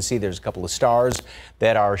now. As you can see, there's a couple of stars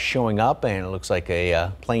that are showing up, and it looks like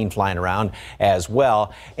a plane flying around as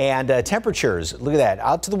well. And temperatures, look at that.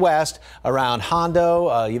 Out to the west, around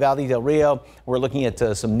Hondo, Uvalde, Del Rio, we're looking at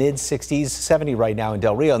some mid-60s, 70 right now in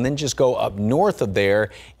Del Rio, and then just go up north of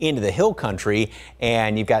there into the hill country,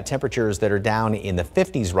 and you've got temperatures that are down in the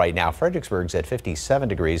 50s right now. Fredericksburg's at 57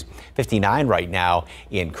 degrees, 59 right now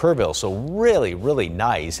in Kerrville. So really, really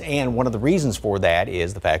nice. And one of the reasons for that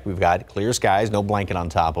is the fact we've got clear skies, no blanket on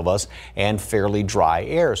top of us, and fairly dry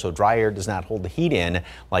air. So dry air does not hold the heat in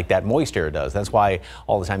like that moist air does. That's why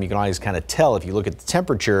all the time you can always kind of tell if you look at the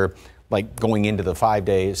temperature, like going into the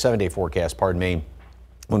 7-day forecast, pardon me,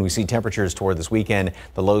 when we see temperatures toward this weekend,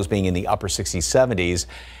 the lows being in the upper 60s, 70s,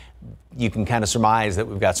 you can kind of surmise that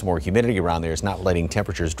we've got some more humidity around there. It's not letting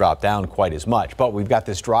temperatures drop down quite as much, but we've got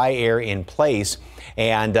this dry air in place,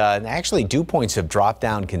 and actually dew points have dropped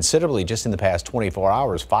down considerably just in the past 24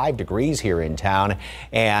 hours, 5 degrees here in town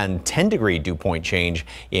and 10-degree dew point change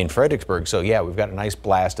in Fredericksburg. So yeah, we've got a nice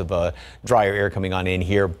blast of drier air coming on in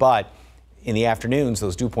here, but in the afternoons,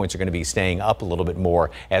 those dew points are going to be staying up a little bit more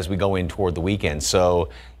as we go in toward the weekend. So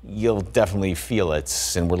you'll definitely feel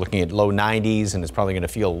it. And we're looking at low 90s, and it's probably going to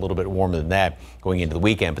feel a little bit warmer than that going into the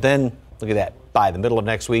weekend. But then look at that. By the middle of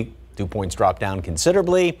next week, dew points drop down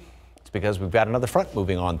considerably. It's because we've got another front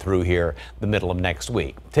moving on through here the middle of next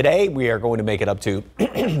week. Today, we are going to make it up to,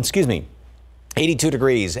 excuse me, 82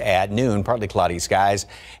 degrees at noon, partly cloudy skies,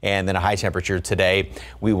 and then a high temperature today.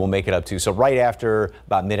 We will make it up to, so right after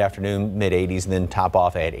about mid-afternoon, mid-80s, and then top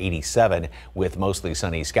off at 87 with mostly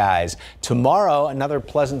sunny skies. Tomorrow, another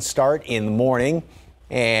pleasant start in the morning,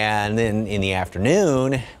 and then in the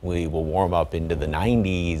afternoon, we will warm up into the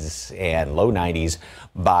 90s and low 90s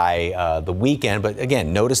by the weekend. But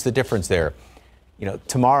again, notice the difference there. You know,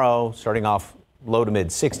 tomorrow, starting off low to mid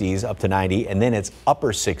 60s up to 90, and then it's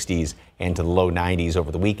upper 60s and to the low 90s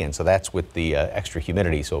over the weekend. So that's with the extra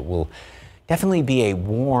humidity. So it will definitely be a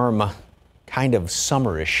warm, kind of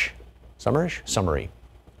summerish, summery,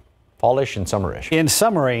 fallish and summerish. In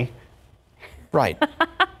summary, right.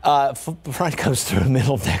 Front comes through the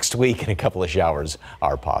middle of next week, and a couple of showers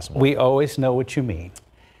are possible. We always know what you mean.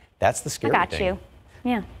 That's the scary I got thing. you.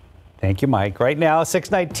 Yeah. Thank you, Mike. Right now,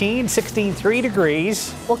 619, 63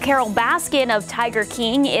 degrees. Well, Carol Baskin of Tiger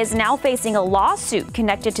King is now facing a lawsuit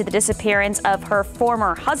connected to the disappearance of her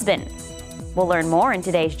former husband. We'll learn more in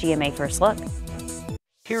today's GMA First Look.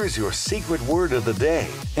 Here's your secret word of the day.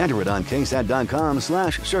 Enter it on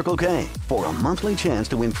KSAT.com/Circle K for a monthly chance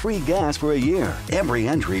to win free gas for a year. Every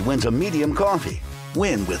entry wins a medium coffee.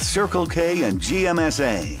 Win with Circle K and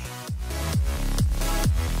GMSA.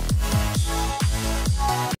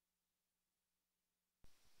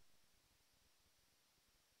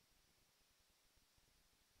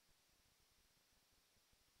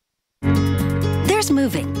 There's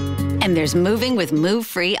moving, and there's moving with Move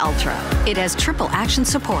Free Ultra. It has triple action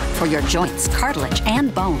support for your joints, cartilage,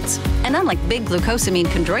 and bones. And unlike big glucosamine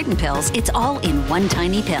chondroitin pills, it's all in one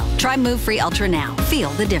tiny pill. Try Move Free Ultra now.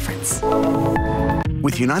 Feel the difference.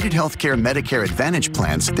 With United Healthcare Medicare Advantage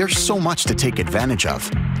plans, there's so much to take advantage of,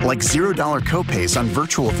 like $0 copays on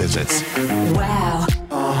virtual visits. Wow.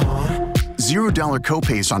 $0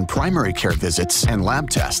 copays on primary care visits and lab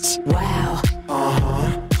tests. Wow.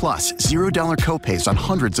 Plus, $0 copays on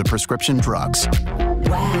hundreds of prescription drugs.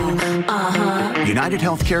 Wow. United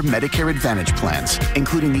Healthcare Medicare Advantage plans,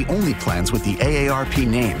 including the only plans with the AARP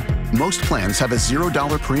name. Most plans have a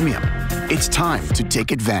 $0 premium. It's time to take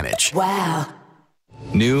advantage. Wow.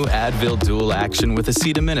 New Advil Dual Action with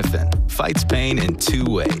acetaminophen fights pain in 2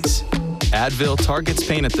 ways. Advil targets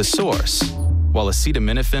pain at the source, while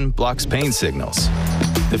acetaminophen blocks pain signals.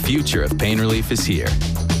 The future of pain relief is here.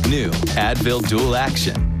 New Advil Dual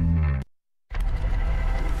Action.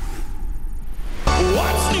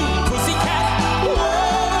 What's new, pussycat?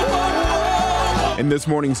 In this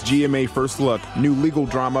morning's GMA First Look, new legal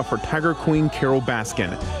drama for Tiger Queen Carol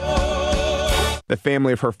Baskin. The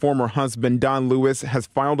family of her former husband, Don Lewis, has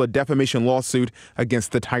filed a defamation lawsuit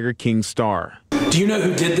against the Tiger King star. Do you know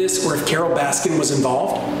who did this or if Carol Baskin was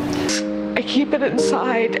involved? I keep it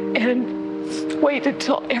inside and wait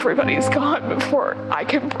until everybody's gone before I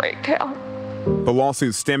can break down. The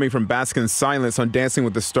lawsuit stemming from Baskin's silence on Dancing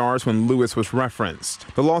with the Stars when Lewis was referenced.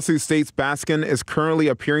 The lawsuit states Baskin is currently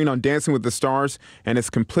appearing on Dancing with the Stars and is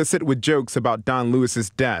complicit with jokes about Don Lewis's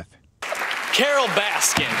death. Carol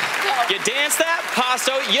Baskin, you danced that,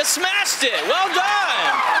 Paso, you smashed it. Well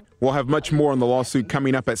done. We'll have much more on the lawsuit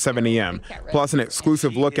coming up at 7 a.m., plus an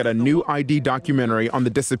exclusive look at a new ID documentary on the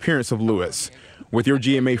disappearance of Lewis. With your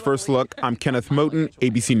GMA First Look, I'm Kenneth Moten,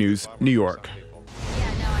 ABC News, New York.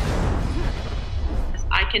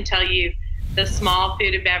 I can tell you the small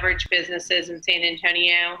food and beverage businesses in San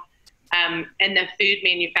Antonio and the food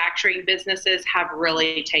manufacturing businesses have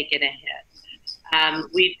really taken a hit.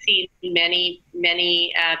 We've seen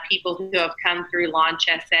many people who have come through Launch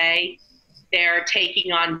SA. They're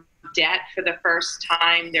taking on debt for the first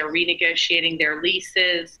time. They're renegotiating their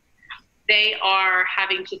leases. They are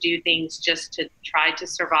having to do things just to try to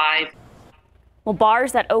survive. Well,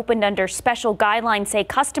 bars that opened under special guidelines say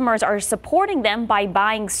customers are supporting them by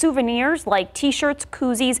buying souvenirs like T-shirts,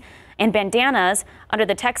 koozies, and bandanas. Under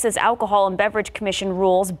the Texas Alcohol and Beverage Commission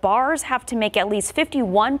rules, bars have to make at least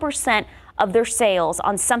 51% of their sales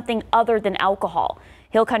on something other than alcohol.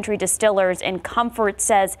 Hill Country Distillers and Comfort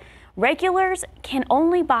says regulars can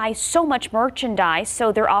only buy so much merchandise,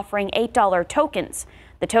 so they're offering $8 tokens.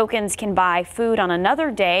 The tokens can buy food on another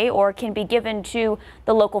day or can be given to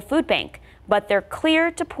the local food bank. But they're clear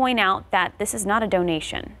to point out that this is not a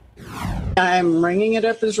donation. I'm ringing it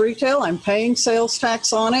up as retail. I'm paying sales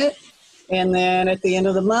tax on it. And then at the end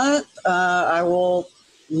of the month, I will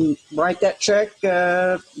write that check,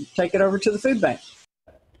 take it over to the food bank.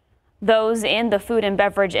 Those in the food and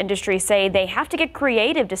beverage industry say they have to get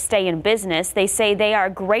creative to stay in business. They say they are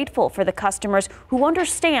grateful for the customers who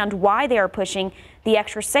understand why they are pushing the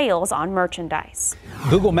extra sales on merchandise.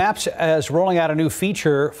 Google Maps is rolling out a new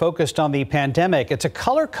feature focused on the pandemic. It's a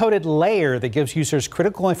color-coded layer that gives users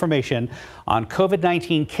critical information on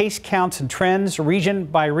COVID-19 case counts and trends region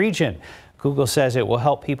by region. Google says it will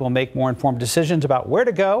help people make more informed decisions about where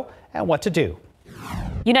to go and what to do.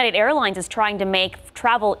 United Airlines is trying to make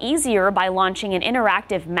travel easier by launching an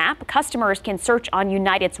interactive map. Customers can search on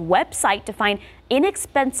United's website to find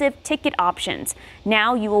inexpensive ticket options.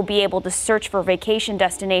 Now you will be able to search for vacation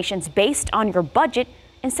destinations based on your budget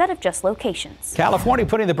instead of just locations. California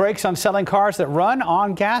putting the brakes on selling cars that run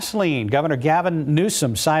on gasoline. Governor Gavin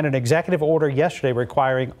Newsom signed an executive order yesterday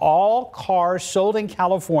requiring all cars sold in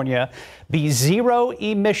California be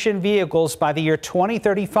zero-emission vehicles by the year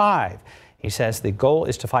 2035. He says the goal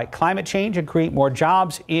is to fight climate change and create more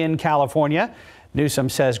jobs in California. Newsom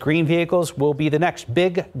says green vehicles will be the next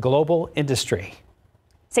big global industry.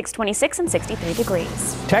 626 and 63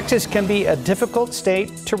 degrees. Texas can be a difficult state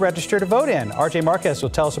to register to vote in. RJ Marquez will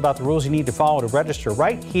tell us about the rules you need to follow to register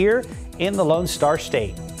right here in the Lone Star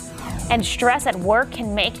State. And stress at work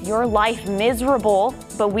can make your life miserable,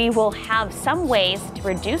 but we will have some ways to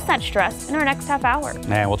reduce that stress in our next half hour.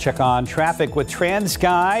 And we'll check on traffic with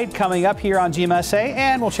TransGuide coming up here on GMSA,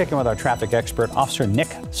 and we'll check in with our traffic expert, Officer Nick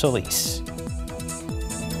Solis.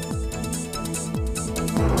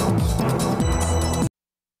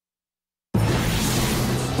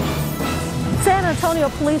 San Antonio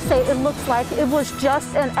police say it looks like it was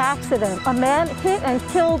just an accident. A man hit and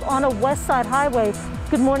killed on a West Side highway.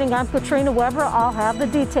 Good morning, I'm Katrina Weber. I'll have the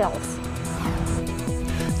details.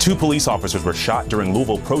 2 police officers were shot during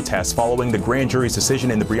Louisville protests following the grand jury's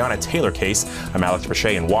decision in the Breonna Taylor case. I'm Alex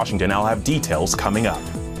Bechet in Washington. I'll have details coming up.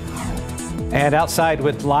 And outside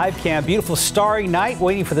with live cam, beautiful starry night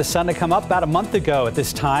waiting for the sun to come up. About a month ago at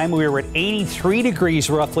this time, we were at 83 degrees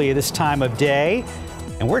roughly at this time of day.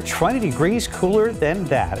 And we're 20 degrees cooler than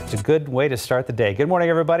that. It's a good way to start the day. Good morning,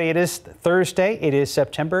 everybody. It is Thursday. It is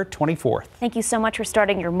September 24th. Thank you so much for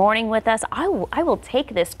starting your morning with us. I will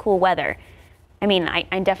take this cool weather. I mean, I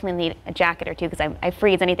definitely need a jacket or two because I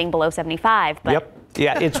freeze anything below 75. But yep.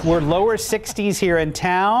 Yeah, we're lower 60s here in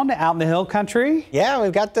town, out in the Hill Country. Yeah,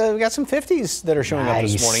 we got some 50s that are showing up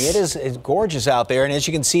this morning. It's gorgeous out there, and as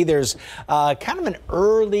you can see, there's kind of an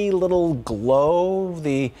early little glow,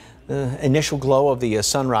 the initial glow of the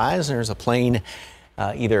sunrise. There's a plane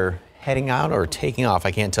either heading out or taking off.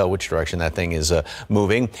 I can't tell which direction that thing is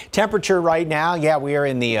moving. Temperature right now, yeah, we are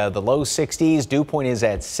in the low 60s. Dew point is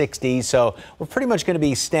at 60, so we're pretty much going to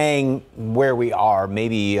be staying where we are,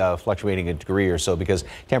 maybe fluctuating a degree or so because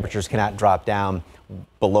temperatures cannot drop down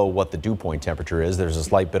below what the dew point temperature is. There's a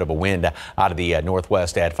slight bit of a wind out of the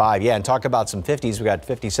northwest at 5. Yeah, and talk about some 50s. We got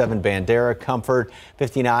 57 Bandera, Comfort,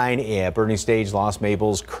 59 Bernie Stage, Los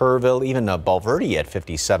Maples, Kerrville, even Bulverde at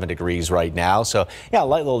 57 degrees right now. So yeah,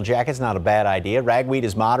 light little jacket's not a bad idea. Ragweed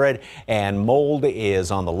is moderate and mold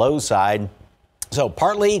is on the low side. So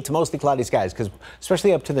partly to mostly cloudy skies, because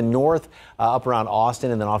especially up to the north, up around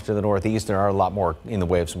Austin and then off to the northeast, there are a lot more in the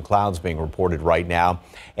way of some clouds being reported right now.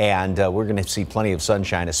 And we're going to see plenty of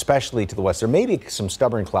sunshine, especially to the west. There may be some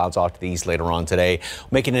stubborn clouds off to the east later on today,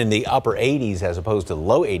 making it in the upper 80s as opposed to the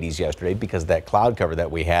low 80s yesterday because of that cloud cover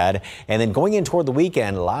that we had. And then going in toward the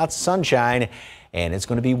weekend, lots of sunshine. And it's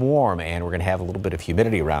going to be warm, and we're going to have a little bit of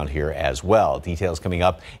humidity around here as well. Details coming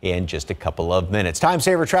up in just a couple of minutes. Time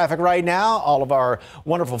saver traffic right now. All of our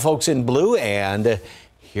wonderful folks in blue, and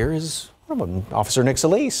here is Officer Nick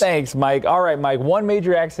Solis. Thanks, Mike. All right, Mike, one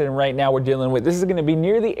major accident right now we're dealing with. This is going to be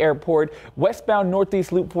near the airport, westbound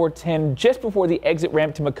Northeast Loop 410, just before the exit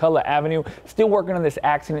ramp to McCullough Avenue. Still working on this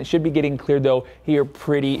accident. Should be getting cleared, though, here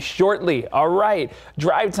pretty shortly. All right,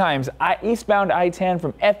 drive times. Eastbound I-10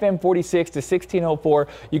 from FM 46 to 1604.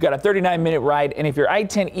 You got a 39-minute ride, and if you're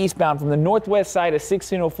I-10 eastbound from the northwest side of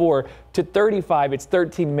 1604 to 35, it's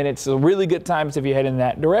 13 minutes. So really good times if you head in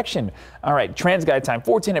that direction. All right, TransGuide time,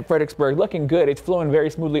 410 at Fredericksburg, looking good. It's flowing very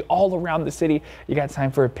smoothly all around the city. You got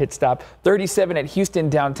time for a pit stop. 37 at Houston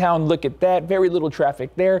downtown, look at that. Very little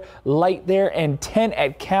traffic there, light there, and 10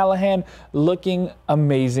 at Callahan, looking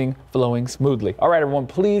amazing, flowing smoothly. All right, everyone,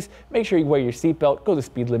 please make sure you wear your seatbelt, go the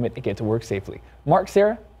speed limit, and get to work safely. Mark,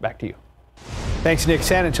 Sarah, back to you. Thanks, Nick.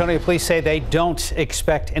 San Antonio police say they don't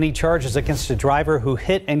expect any charges against a driver who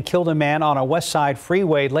hit and killed a man on a West Side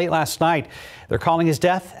freeway late last night. They're calling his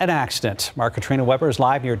death an accident. Our Katrina Weber is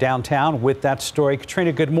live near downtown with that story.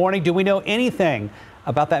 Katrina, good morning. Do we know anything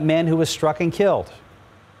about that man who was struck and killed?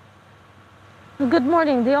 Good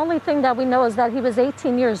morning. The only thing that we know is that he was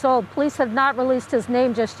 18 years old. Police have not released his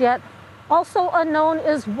name just yet. Also unknown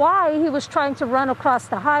is why he was trying to run across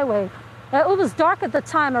the highway. It was dark at the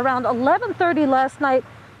time, around 11:30 last night,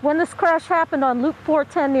 when this crash happened on Loop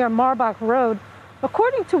 410 near Marbach Road.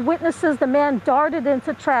 According to witnesses, the man darted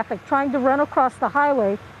into traffic, trying to run across the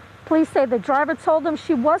highway. Police say the driver told them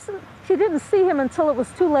she didn't see him until it was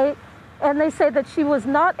too late, and they say that she was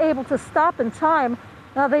not able to stop in time.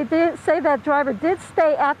 Now, they did say that driver did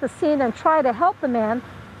stay at the scene and try to help the man.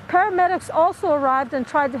 Paramedics also arrived and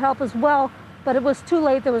tried to help as well, but it was too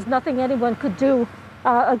late. There was nothing anyone could do.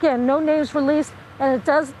 Again, no names released, and it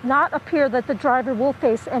does not appear that the driver will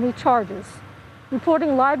face any charges.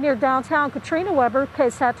 Reporting live near downtown, Katrina Weber,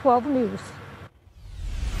 KSAT 12 News.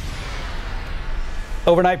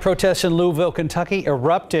 Overnight protests in Louisville, Kentucky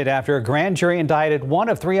erupted after a grand jury indicted one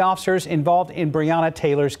of 3 officers involved in Breonna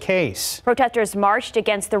Taylor's case. Protesters marched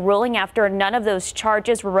against the ruling after none of those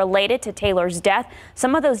charges were related to Taylor's death.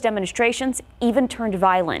 Some of those demonstrations even turned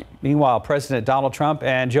violent. Meanwhile, President Donald Trump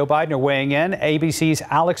and Joe Biden are weighing in. ABC's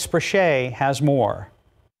Alex Brachet has more.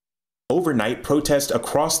 Overnight protests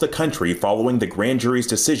across the country following the grand jury's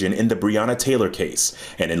decision in the Breonna Taylor case.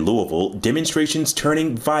 And in Louisville, demonstrations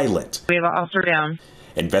turning violent. We have an officer down.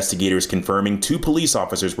 Investigators confirming 2 police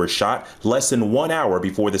officers were shot less than 1 hour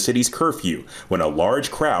before the city's curfew when a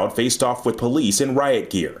large crowd faced off with police in riot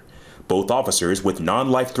gear. Both officers with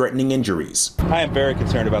non-life-threatening injuries. I am very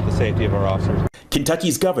concerned about the safety of our officers.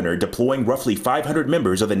 Kentucky's governor deploying roughly 500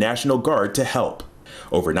 members of the National Guard to help.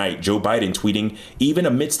 Overnight, Joe Biden tweeting, "Even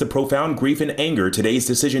amidst the profound grief and anger today's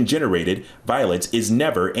decision generated, violence is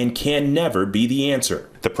never and can never be the answer."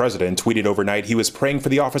 The president tweeted overnight he was praying for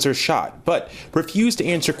the officers shot, but refused to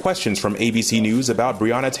answer questions from ABC News about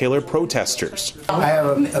Breonna Taylor protesters. I have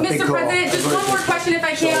a Mr. big call. President, just one more question if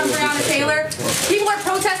I can on Breonna Taylor. People are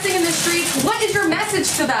protesting in the streets. What is your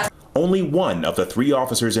message to them? Only one of the 3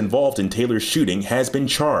 officers involved in Taylor's shooting has been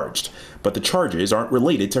charged, but the charges aren't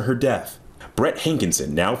related to her death. Brett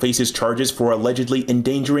Hankinson now faces charges for allegedly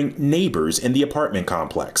endangering neighbors in the apartment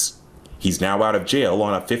complex. He's now out of jail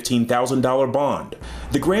on a $15,000 bond.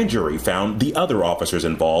 The grand jury found the other officers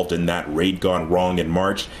involved in that raid gone wrong in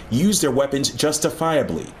March used their weapons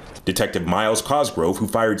justifiably. Detective Miles Cosgrove, who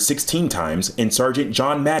fired 16 times, and Sergeant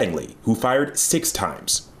John Mattingly, who fired 6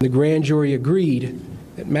 times. The grand jury agreed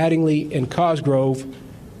that Mattingly and Cosgrove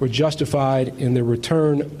were justified in the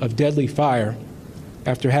return of deadly fire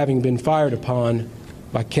after having been fired upon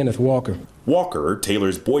by Kenneth Walker. Walker,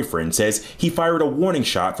 Taylor's boyfriend, says he fired a warning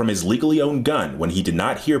shot from his legally owned gun when he did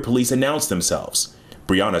not hear police announce themselves.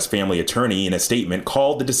 Breonna's family attorney in a statement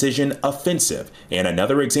called the decision offensive and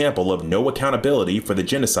another example of no accountability for the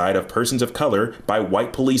genocide of persons of color by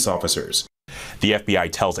white police officers. The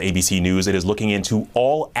FBI tells ABC News it is looking into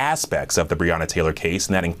all aspects of the Breonna Taylor case,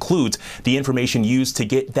 and that includes the information used to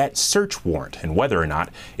get that search warrant and whether or not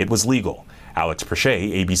it was legal. Alex Perche,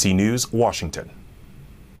 ABC News, Washington.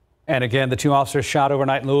 And again, the 2 officers shot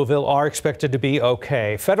overnight in Louisville are expected to be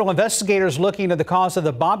okay. Federal investigators looking into the cause of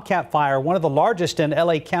the Bobcat fire, one of the largest in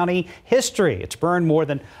LA County history. It's burned more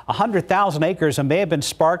than 100,000 acres and may have been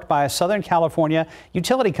sparked by a Southern California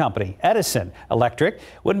utility company, Edison Electric.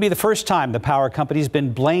 Wouldn't be the first time the power company's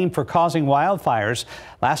been blamed for causing wildfires.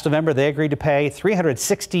 Last November, they agreed to pay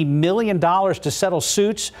 $360 million to settle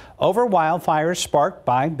suits over wildfires sparked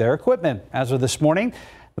by their equipment. As of this morning,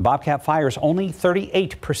 the Bobcat fire is only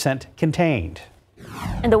 38% contained.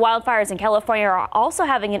 And the wildfires in California are also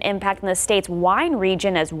having an impact in the state's wine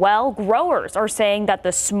region as well. Growers are saying that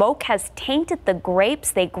the smoke has tainted the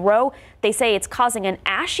grapes they grow. They say it's causing an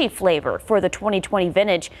ashy flavor for the 2020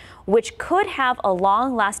 vintage, which could have a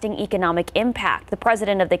long-lasting economic impact. The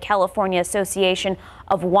president of the California Association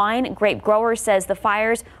of Wine Grape Growers says the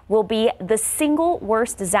fires will be the single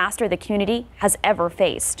worst disaster the community has ever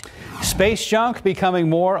faced. Space junk becoming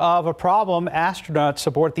more of a problem. Astronauts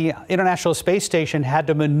aboard the International Space Station had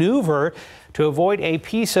to maneuver to avoid a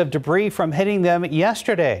piece of debris from hitting them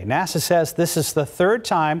yesterday. NASA says this is the 3rd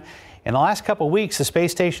time in the last couple of weeks the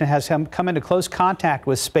space station has come into close contact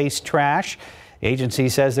with space trash. The agency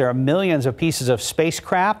says there are millions of pieces of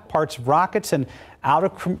spacecraft, parts of rockets, and out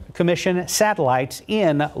of commission satellites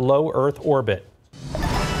in low Earth orbit.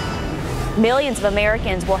 Millions of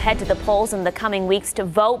Americans will head to the polls in the coming weeks to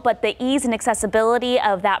vote, but the ease and accessibility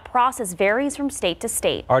of that process varies from state to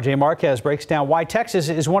state. RJ Marquez breaks down why Texas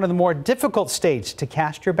is one of the more difficult states to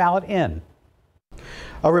cast your ballot in.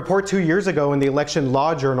 A report 2 years ago in the Election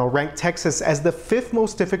Law Journal ranked Texas as the 5th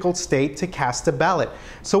most difficult state to cast a ballot.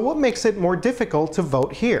 So what makes it more difficult to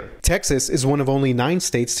vote here? Texas is one of only 9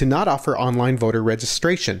 states to not offer online voter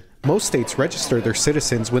registration. Most states register their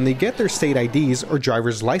citizens when they get their state IDs or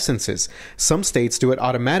driver's licenses. Some states do it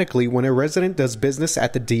automatically when a resident does business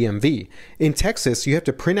at the DMV. In Texas, you have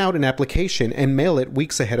to print out an application and mail it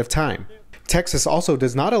weeks ahead of time. Texas also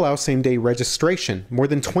does not allow same-day registration. More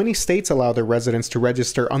than 20 states allow their residents to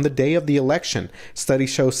register on the day of the election. Studies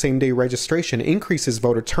show same-day registration increases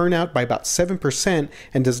voter turnout by about 7%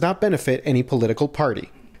 and does not benefit any political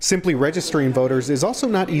party. Simply registering voters is also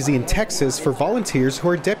not easy in Texas for volunteers who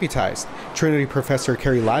are deputized. Trinity professor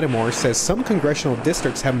Carrie Lattimore says some congressional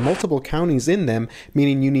districts have multiple counties in them,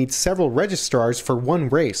 meaning you need several registrars for one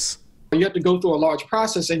race. You have to go through a large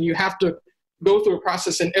process, and you have to go through a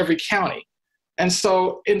process in every county. And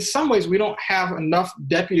so in some ways, we don't have enough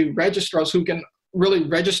deputy registrars who can really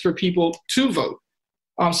register people to vote.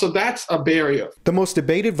 So that's a barrier. The most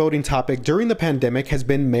debated voting topic during the pandemic has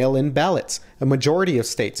been mail-in ballots. A majority of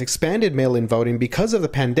states expanded mail-in voting because of the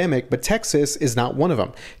pandemic, but Texas is not one of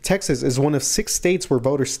them. Texas is one of 6 states where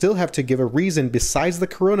voters still have to give a reason besides the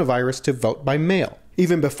coronavirus to vote by mail.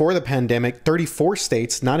 Even before the pandemic, 34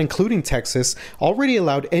 states, not including Texas, already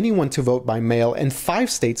allowed anyone to vote by mail, and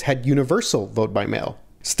 5 states had universal vote by mail.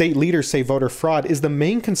 State leaders say voter fraud is the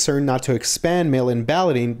main concern not to expand mail-in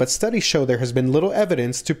balloting, but studies show there has been little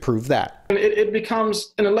evidence to prove that. It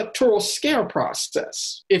becomes an electoral scare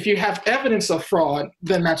process. If you have evidence of fraud,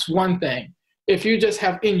 then that's one thing. If you just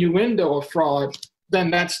have innuendo of fraud,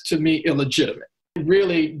 then that's, to me, illegitimate. It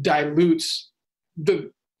really dilutes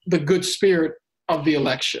the good spirit of the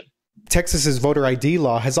election. Texas's voter ID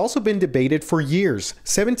law has also been debated for years.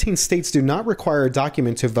 17 states do not require a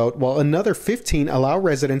document to vote, while another 15 allow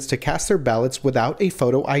residents to cast their ballots without a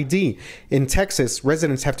photo ID. In Texas,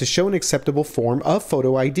 residents have to show an acceptable form of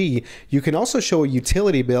photo ID. You can also show a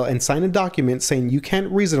utility bill and sign a document saying you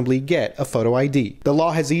can't reasonably get a photo ID. The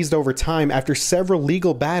law has eased over time after several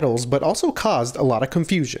legal battles, but also caused a lot of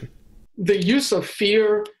confusion. The use of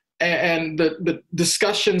fear and the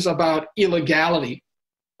discussions about illegality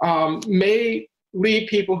may lead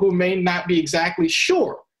people who may not be exactly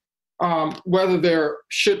sure whether they're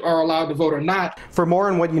are allowed to vote or not. For more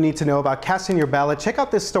on what you need to know about casting your ballot, check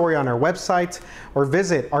out this story on our website or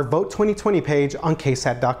visit our Vote 2020 page on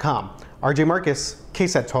KSAT.com. RJ Marcus,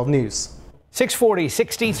 KSAT 12 News. 640,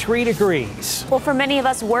 63 degrees. Well, for many of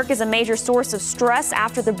us, work is a major source of stress.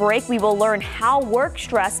 After the break, we will learn how work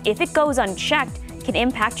stress, if it goes unchecked, can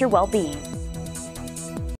impact your well-being.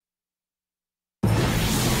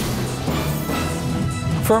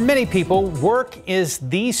 For many people, work is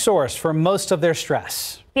the source for most of their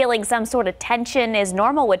stress. Feeling some sort of tension is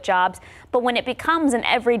normal with jobs, but when it becomes an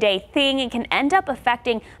everyday thing, it can end up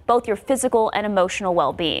affecting both your physical and emotional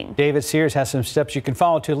well-being. David Sears has some steps you can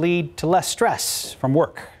follow to lead to less stress from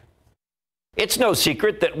work. It's no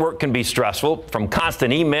secret that work can be stressful. From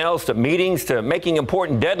constant emails to meetings to making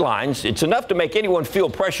important deadlines, it's enough to make anyone feel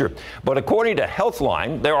pressure. But according to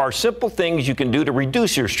Healthline, there are simple things you can do to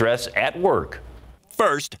reduce your stress at work.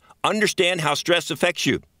 First, understand how stress affects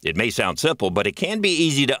you. It may sound simple, but it can be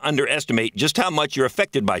easy to underestimate just how much you're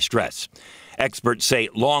affected by stress. Experts say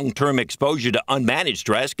long-term exposure to unmanaged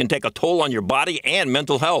stress can take a toll on your body and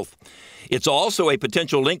mental health. It's also a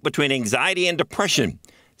potential link between anxiety and depression.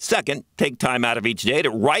 Second, take time out of each day to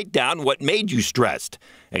write down what made you stressed.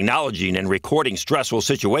 Acknowledging and recording stressful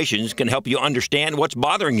situations can help you understand what's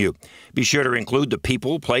bothering you. Be sure to include the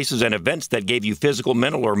people, places, and events that gave you physical,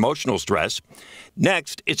 mental, or emotional stress.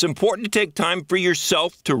 Next, it's important to take time for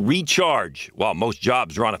yourself to recharge. While most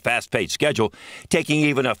jobs are on a fast-paced schedule, taking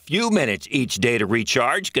even a few minutes each day to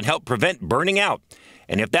recharge can help prevent burning out.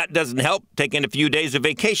 And if that doesn't help, taking a few days of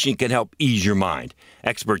vacation can help ease your mind.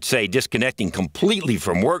 Experts say disconnecting completely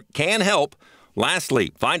from work can help.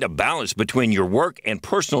 Lastly, find a balance between your work and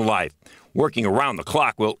personal life. Working around the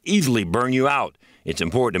clock will easily burn you out. It's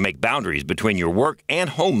important to make boundaries between your work and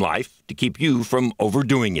home life to keep you from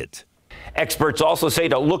overdoing it. Experts also say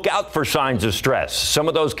to look out for signs of stress. Some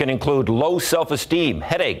of those can include low self-esteem,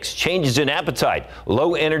 headaches, changes in appetite,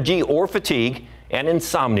 low energy or fatigue, and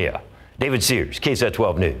insomnia. David Sears, KSAT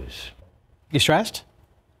 12 News. You stressed?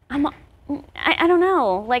 I don't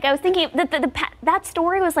know. Like, I was thinking that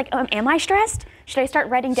story was like, am I stressed? Should I start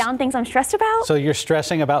writing down things I'm stressed about? So you're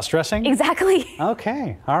stressing about stressing? Exactly.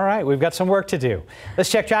 Okay. All right. We've got some work to do. Let's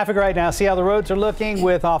check traffic right now. See how the roads are looking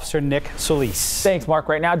with Officer Nick Solis. Thanks, Mark.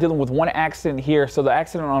 Right now, dealing with one accident here. So the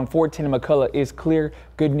accident on 410 in McCullough is clear.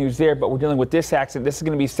 Good news there, but we're dealing with this accident. This is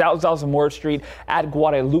going to be South Zamora Street at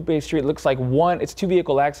Guadalupe Street. Looks like it's a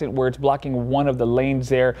two-vehicle accident where it's blocking one of the lanes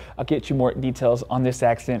there. I'll get you more details on this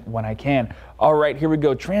accident when I can. All right, here we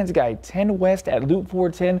go. TransGuide 10 West at Loop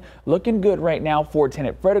 410 looking good right now. 410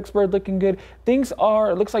 at Fredericksburg looking good. It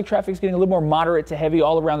looks like traffic's getting a little more moderate to heavy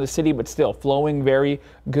all around the city, but still flowing very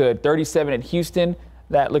good. 37 at Houston,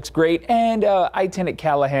 that looks great. And I-10 at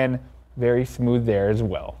Callahan, very smooth there as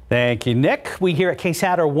well. Thank you, Nick. We here at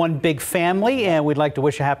KSAT are one big family, and we'd like to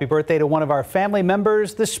wish a happy birthday to one of our family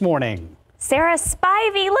members this morning. Sarah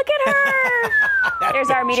Spivey, look at her. There's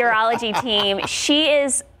our meteorology team. She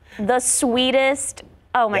is the sweetest.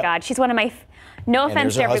 Oh my God, she's one of my, no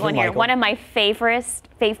offense to everyone here, one of my favorite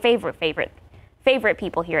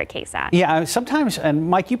people here at KSAT. Yeah, sometimes, and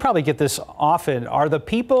Mike, you probably get this often, are the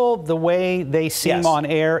people the way they seem on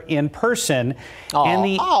air in person? And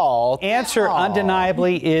the answer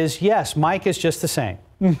undeniably is yes, Mike is just the same.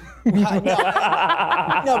 No,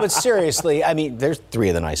 but seriously, I mean, there's three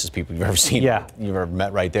of the nicest people you've ever seen. Yeah. You've ever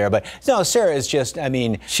met right there. But no, Sarah is just, I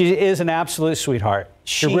mean. She is an absolute sweetheart.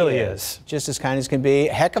 She really is. Just as kind as can be.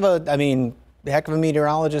 Heck of a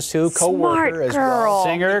meteorologist too, co-worker as well.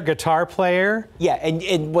 Singer, guitar player. Yeah,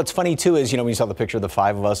 and what's funny too is, when you saw the picture of the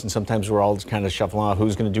five of us, and sometimes we're all just kind of shuffling out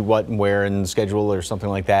who's going to do what and where and schedule or something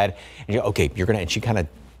like that. And and she kind of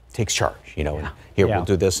takes charge, and here we'll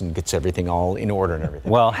do this and gets everything all in order and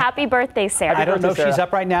everything. Well, happy birthday, Sarah. I don't know if she's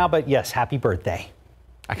up right now, but yes, happy birthday.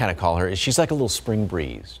 I kind of call her, she's like a little spring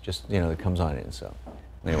breeze, just, that comes on in, so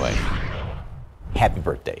anyway. Happy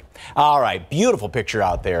birthday. All right, beautiful picture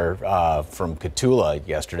out there from Cotulla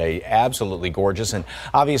yesterday. Absolutely gorgeous. And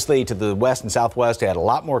obviously to the west and southwest, they had a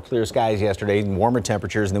lot more clear skies yesterday and warmer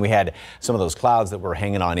temperatures. And then we had some of those clouds that were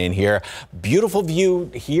hanging on in here. Beautiful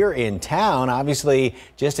view here in town. Obviously,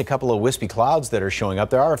 just a couple of wispy clouds that are showing up.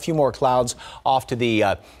 There are a few more clouds off to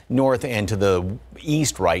the north and to the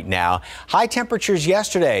east right now. High temperatures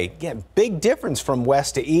yesterday. Yeah, big difference from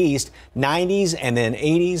west to east. 90s and then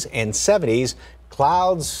 80s and 70s.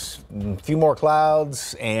 Clouds, a few more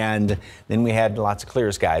clouds, and then we had lots of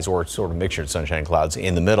clear skies, or sort of mixture of sunshine and clouds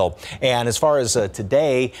in the middle. And as far as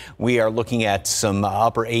today, we are looking at some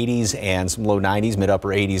upper 80s and some low 90s, mid-upper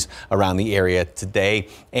 80s around the area today.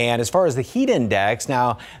 And as far as the heat index,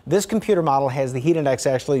 now this computer model has the heat index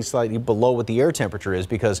actually slightly below what the air temperature is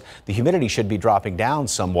because the humidity should be dropping down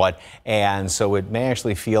somewhat, and so it may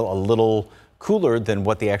actually feel a little cooler than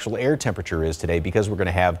what the actual air temperature is today because we're going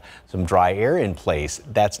to have some dry air in place.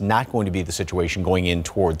 That's not going to be the situation going in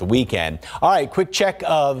toward the weekend. All right, quick check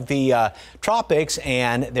of the tropics,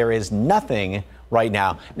 and there is nothing right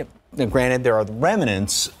now. Now, granted, there are the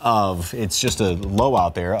remnants of, it's just a low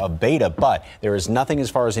out there, of beta, but there is nothing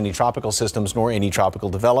as far as any tropical systems nor any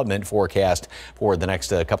tropical development forecast for the next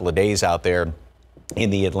couple of days out there. in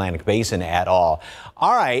the Atlantic Basin at all.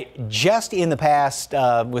 All right, just in the past,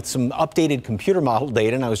 with some updated computer model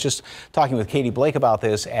data, and I was just talking with Katie Blake about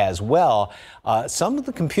this as well, some of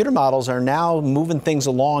the computer models are now moving things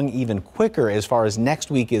along even quicker as far as next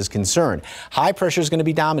week is concerned. High pressure is going to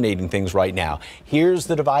be dominating things right now. Here's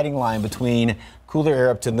the dividing line between cooler air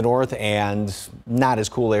up to the north and not as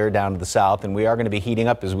cool air down to the south, and we are going to be heating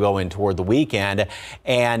up as we go in toward the weekend.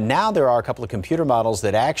 And now there are a couple of computer models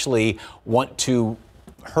that actually want to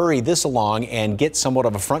hurry this along and get somewhat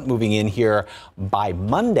of a front moving in here by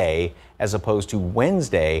Monday as opposed to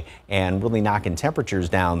Wednesday, and really knocking temperatures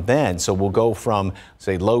down then. So we'll go from,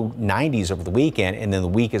 say, low 90s over the weekend, and then the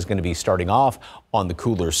week is going to be starting off on the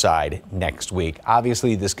cooler side next week.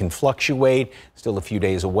 Obviously, this can fluctuate, still a few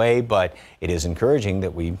days away, but it is encouraging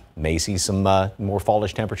that we may see some more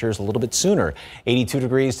fallish temperatures a little bit sooner. 82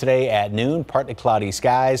 degrees today at noon, partly cloudy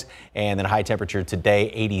skies, and then high temperature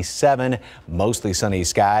today, 87, mostly sunny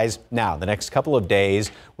skies. Now, the next couple of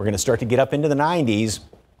days, we're going to start to get up into the 90s.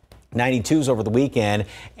 92s over the weekend,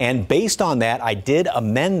 and based on that, I did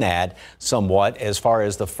amend that somewhat as far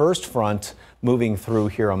as the first front moving through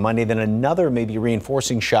here on Monday, then another maybe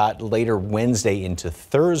reinforcing shot later Wednesday into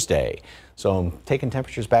Thursday. So I'm taking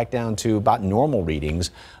temperatures back down to about normal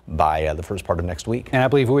readings by the first part of next week. And I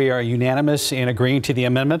believe we are unanimous in agreeing to the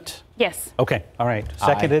amendment? Yes. Okay. All right.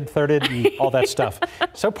 Seconded, thirded, and all that stuff.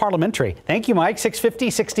 So parliamentary. Thank you, Mike. 650,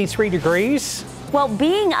 63 degrees. Well,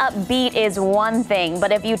 being upbeat is one thing,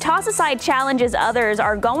 but if you toss aside challenges others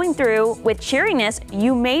are going through with cheeriness,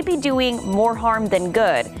 you may be doing more harm than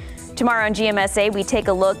good. Tomorrow on GMSA, we take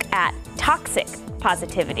a look at toxic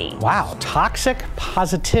positivity. Wow, toxic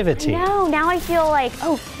positivity. No, now I feel like,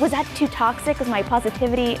 oh, was that too toxic with my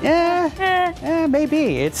positivity?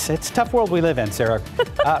 Maybe. It's a tough world we live in, Sarah.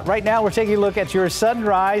 Right now, we're taking a look at your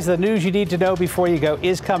sunrise. The news you need to know before you go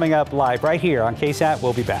is coming up live right here on KSAT.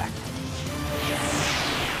 We'll be back.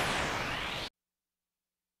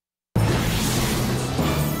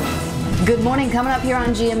 Good morning. Coming up here on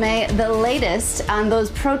GMA, the latest on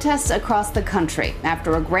those protests across the country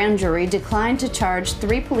after a grand jury declined to charge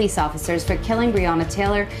 3 police officers for killing Breonna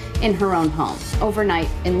Taylor in her own home. Overnight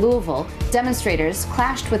in Louisville, demonstrators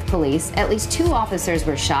clashed with police. At least 2 officers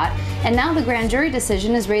were shot, and now the grand jury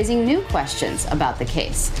decision is raising new questions about the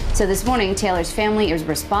case. So this morning, Taylor's family is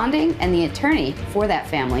responding, and the attorney for that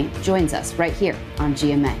family joins us right here on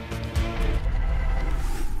GMA.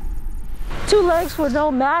 2 legs were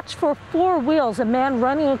no match for 4 wheels. A man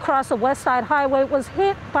running across the West Side Highway was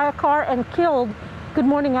hit by a car and killed. Good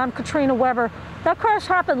morning, I'm Katrina Weber. That crash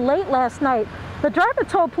happened late last night. The driver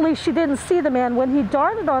told police she didn't see the man when he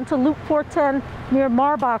darted onto Loop 410 near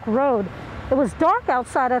Marbach Road. It was dark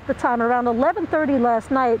outside at the time, around 11:30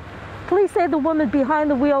 last night. Police say the woman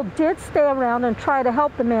behind the wheel did stay around and try to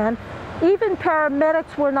help the man. Even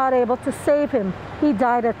paramedics were not able to save him. He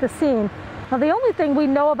died at the scene. Now, the only thing we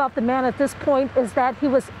know about the man at this point is that he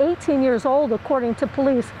was 18 years old, according to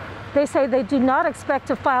police. They say they do not expect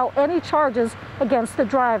to file any charges against the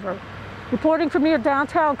driver. Reporting from near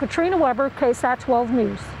downtown, Katrina Weber, KSAT 12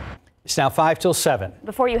 News. It's now 5 till 7.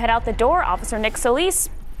 Before you head out the door, Officer Nick Solis.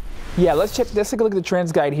 Yeah, let's take a look at the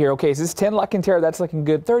trends guide here. Okay, so this is 10 Luck Terra, that's looking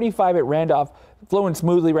good. 35 at Randolph, flowing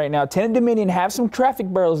smoothly right now. 10 at Dominion, have some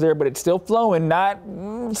traffic barrels there, but it's still flowing, not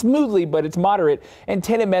smoothly, but it's moderate. And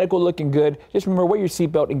 10 at Medical, looking good. Just remember, wear your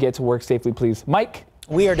seatbelt and get to work safely, please. Mike?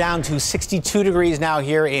 We are down to 62 degrees now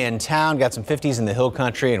here in town. Got some 50s in the hill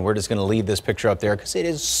country, and we're just going to leave this picture up there because it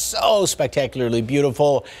is so spectacularly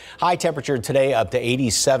beautiful. High temperature today up to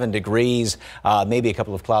 87 degrees. Maybe a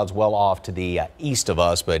couple of clouds well off to the east of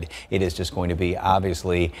us, but it is just going to be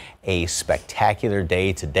obviously a spectacular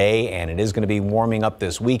day today, and it is going to be warming up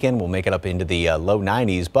this weekend. We'll make it up into the low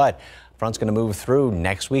 90s, but front's going to move through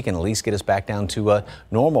next week and at least get us back down to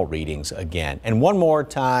normal readings again. And one more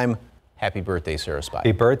time, happy birthday, Sarah Spivey.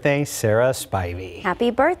 Happy birthday, Sarah Spivey.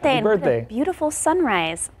 Happy birthday. Happy birthday. And what a beautiful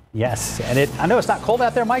sunrise. Yes, and I know it's not cold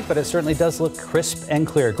out there, Mike, but it certainly does look crisp and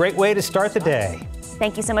clear. Great way to start the day.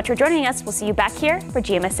 Thank you so much for joining us. We'll see you back here for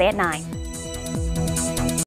GMSA at 9.